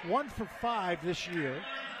 1 for 5 this year.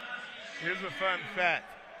 Here's a fun fact.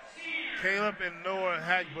 Caleb and Noah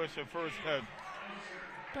Hackbush are first cousins.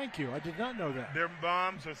 Thank you. I did not know that. Their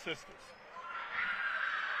moms are sisters.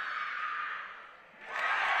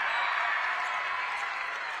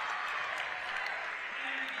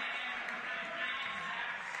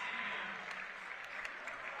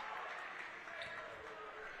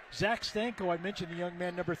 Zach Stanko, I mentioned the young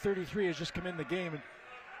man, number 33, has just come in the game. And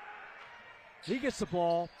he gets the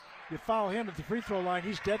ball. You foul him at the free throw line.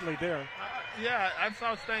 He's deadly there. Yeah, I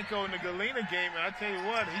saw Stanko in the Galena game, and I tell you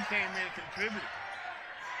what, he came in and contributed.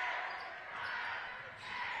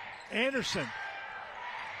 Anderson.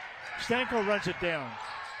 Stanko runs it down.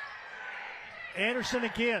 Anderson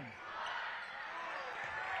again.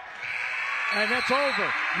 And that's over.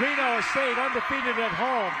 Reno has stayed undefeated at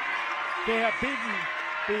home. They have beaten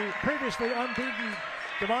the previously unbeaten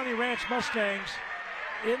Damonte Ranch Mustangs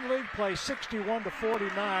in league play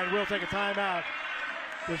 61-49. We'll take a timeout.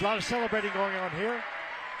 There's a lot of celebrating going on here.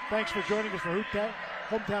 Thanks for joining us for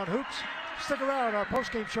Hometown Hoops. Stick around. Our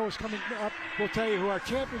postgame show is coming up. We'll tell you who our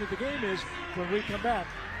champion of the game is when we come back.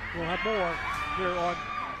 We'll have more here on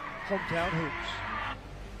Hometown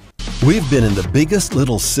Hoops. We've been in the biggest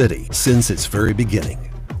little city since its very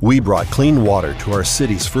beginning. We brought clean water to our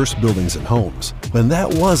city's first buildings and homes when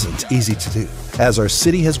that wasn't easy to do. As our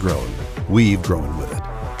city has grown, we've grown with it.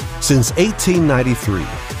 Since 1893,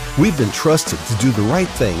 we've been trusted to do the right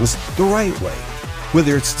things the right way.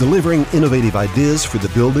 Whether it's delivering innovative ideas for the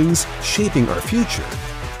buildings, shaping our future,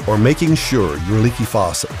 or making sure your leaky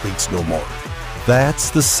faucet leaks no more. That's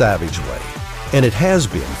the Savage way, and it has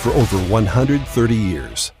been for over 130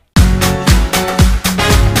 years.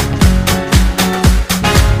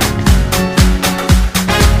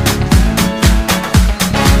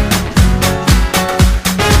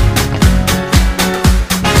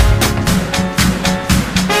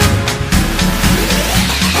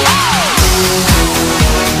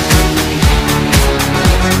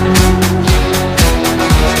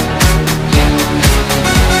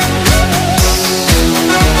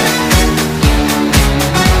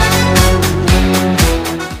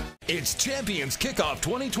 Champions Kickoff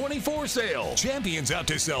 2024 sale. Champions out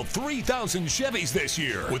to sell 3,000 Chevys this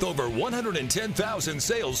year. With over 110,000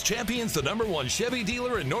 sales, Champions the #1 Chevy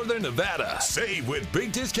dealer in Northern Nevada. Save with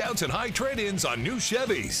big discounts and high trade-ins on new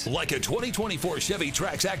Chevys. Like a 2024 Chevy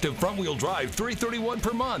Trax Active front-wheel drive, $331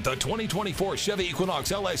 per month. A 2024 Chevy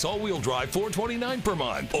Equinox LS all-wheel drive, $429 per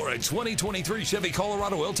month. Or a 2023 Chevy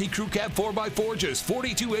Colorado LT Crew Cab 4x4, just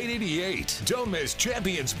 $42,888. Don't miss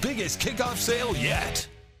Champions' biggest kickoff sale yet.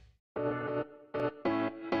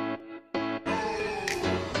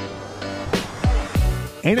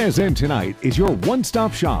 NSN Tonight is your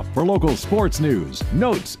one-stop shop for local sports news,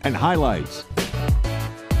 notes, and highlights.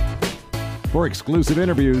 For exclusive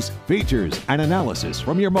interviews, features, and analysis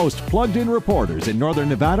from your most plugged-in reporters in Northern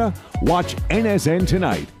Nevada, watch NSN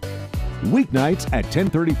Tonight. Weeknights at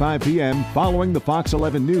 10:35 p.m. following the Fox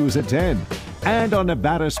 11 News at 10. And on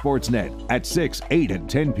Nevada Sportsnet at 6, 8, and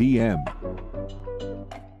 10 p.m.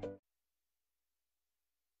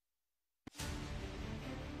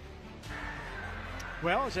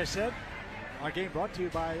 Well, as I said, our game brought to you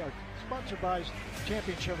by, sponsored by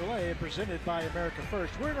Champion Chevrolet and presented by America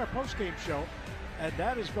First. We're in our post-game show, and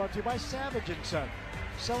that is brought to you by Savage & Son,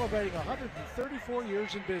 celebrating 134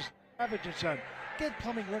 years in business. Savage & Son, get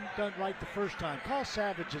plumbing done right the first time. Call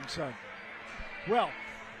Savage & Son. Well,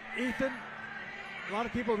 Ethan, a lot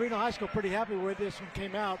of people at Reno High School pretty happy with this one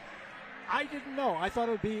came out. I didn't know. I thought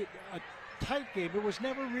it would be a tight game. It was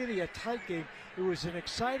never really a tight game. It was an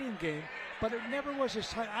exciting game, but it never was as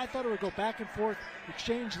tight. I thought it would go back and forth,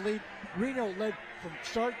 exchange lead. Reno led from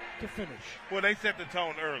start to finish. Well, they set the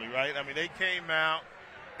tone early, right? I mean, they came out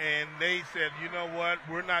and they said, you know what,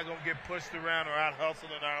 we're not going to get pushed around or out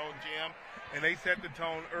hustled in our own gym. And they set the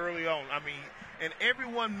tone early on. I mean, and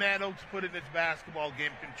everyone Matt Oaks put in this basketball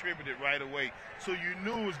game contributed right away. So you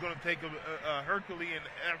knew it was going to take a Herculean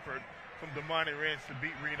effort from Damonte Ranch to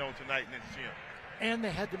beat Reno tonight in this gym. And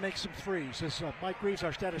they had to make some threes. As Mike Reeves,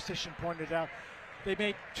 our statistician, pointed out, they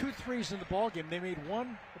made 2 threes in the ball game. They made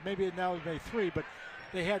one, maybe now they made 3, but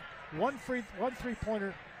they had one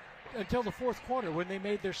three-pointer until the fourth quarter when they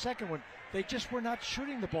made their second one. They just were not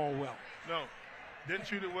shooting the ball well. No, didn't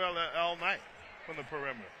shoot it well all night from the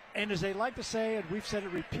perimeter. And as they like to say, and we've said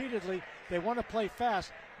it repeatedly, they want to play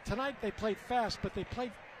fast. Tonight they played fast, but they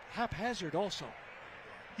played haphazard also.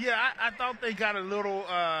 Yeah, I thought they got a little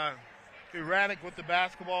erratic with the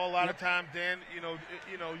basketball a lot of times. Dan, you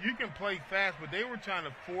know, you can play fast, but they were trying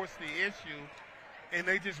to force the issue, and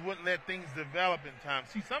they just wouldn't let things develop in time.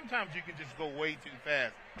 See, sometimes you can just go way too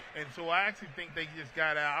fast, and so I actually think they just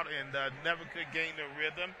got out and never could gain their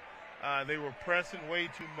rhythm. They were pressing way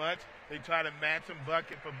too much. They tried to match them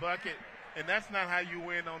bucket for bucket, and that's not how you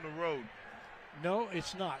win on the road. No,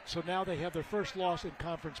 it's not. So now they have their first loss in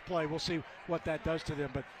conference play. We'll see what that does to them.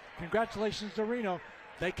 But congratulations to Reno.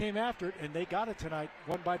 They came after it, and they got it tonight,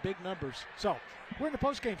 won by big numbers. So we're in the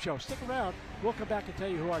postgame show. Stick around. We'll come back and tell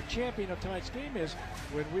you who our champion of tonight's game is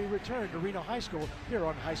when we return to Reno High School here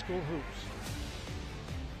on High School Hoops.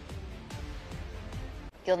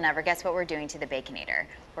 You'll never guess what we're doing to the Baconator.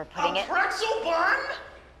 We're putting it... pretzel bun?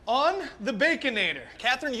 On the Baconator.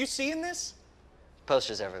 Catherine, you seeing this?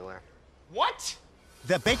 Posters everywhere. What?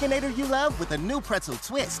 The Baconator you love with a new pretzel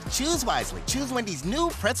twist. Choose wisely. Choose Wendy's new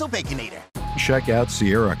Pretzel Baconator. check out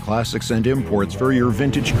Sierra Classics and Imports for your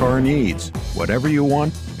vintage car needs. Whatever you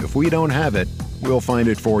want, if we don't have it, we'll find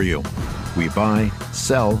it for you. We buy,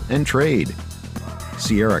 sell, and trade.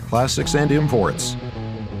 Sierra Classics and Imports.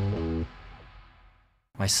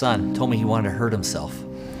 My son told me he wanted to hurt himself.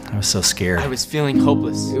 I was so scared. I was feeling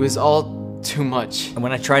hopeless. It was all too much. And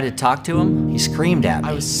when I tried to talk to him, he screamed at me.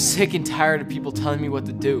 I was sick and tired of people telling me what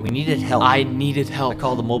to do. We needed help. I needed help. I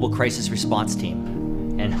called the Mobile Crisis Response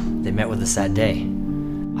Team, and they met with us that day.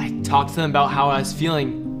 I talked to them about how I was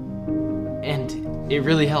feeling, and it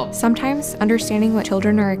really helped. Sometimes understanding what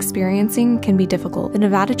children are experiencing can be difficult. The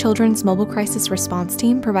Nevada Children's Mobile Crisis Response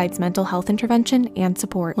Team provides mental health intervention and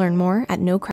support. Learn more at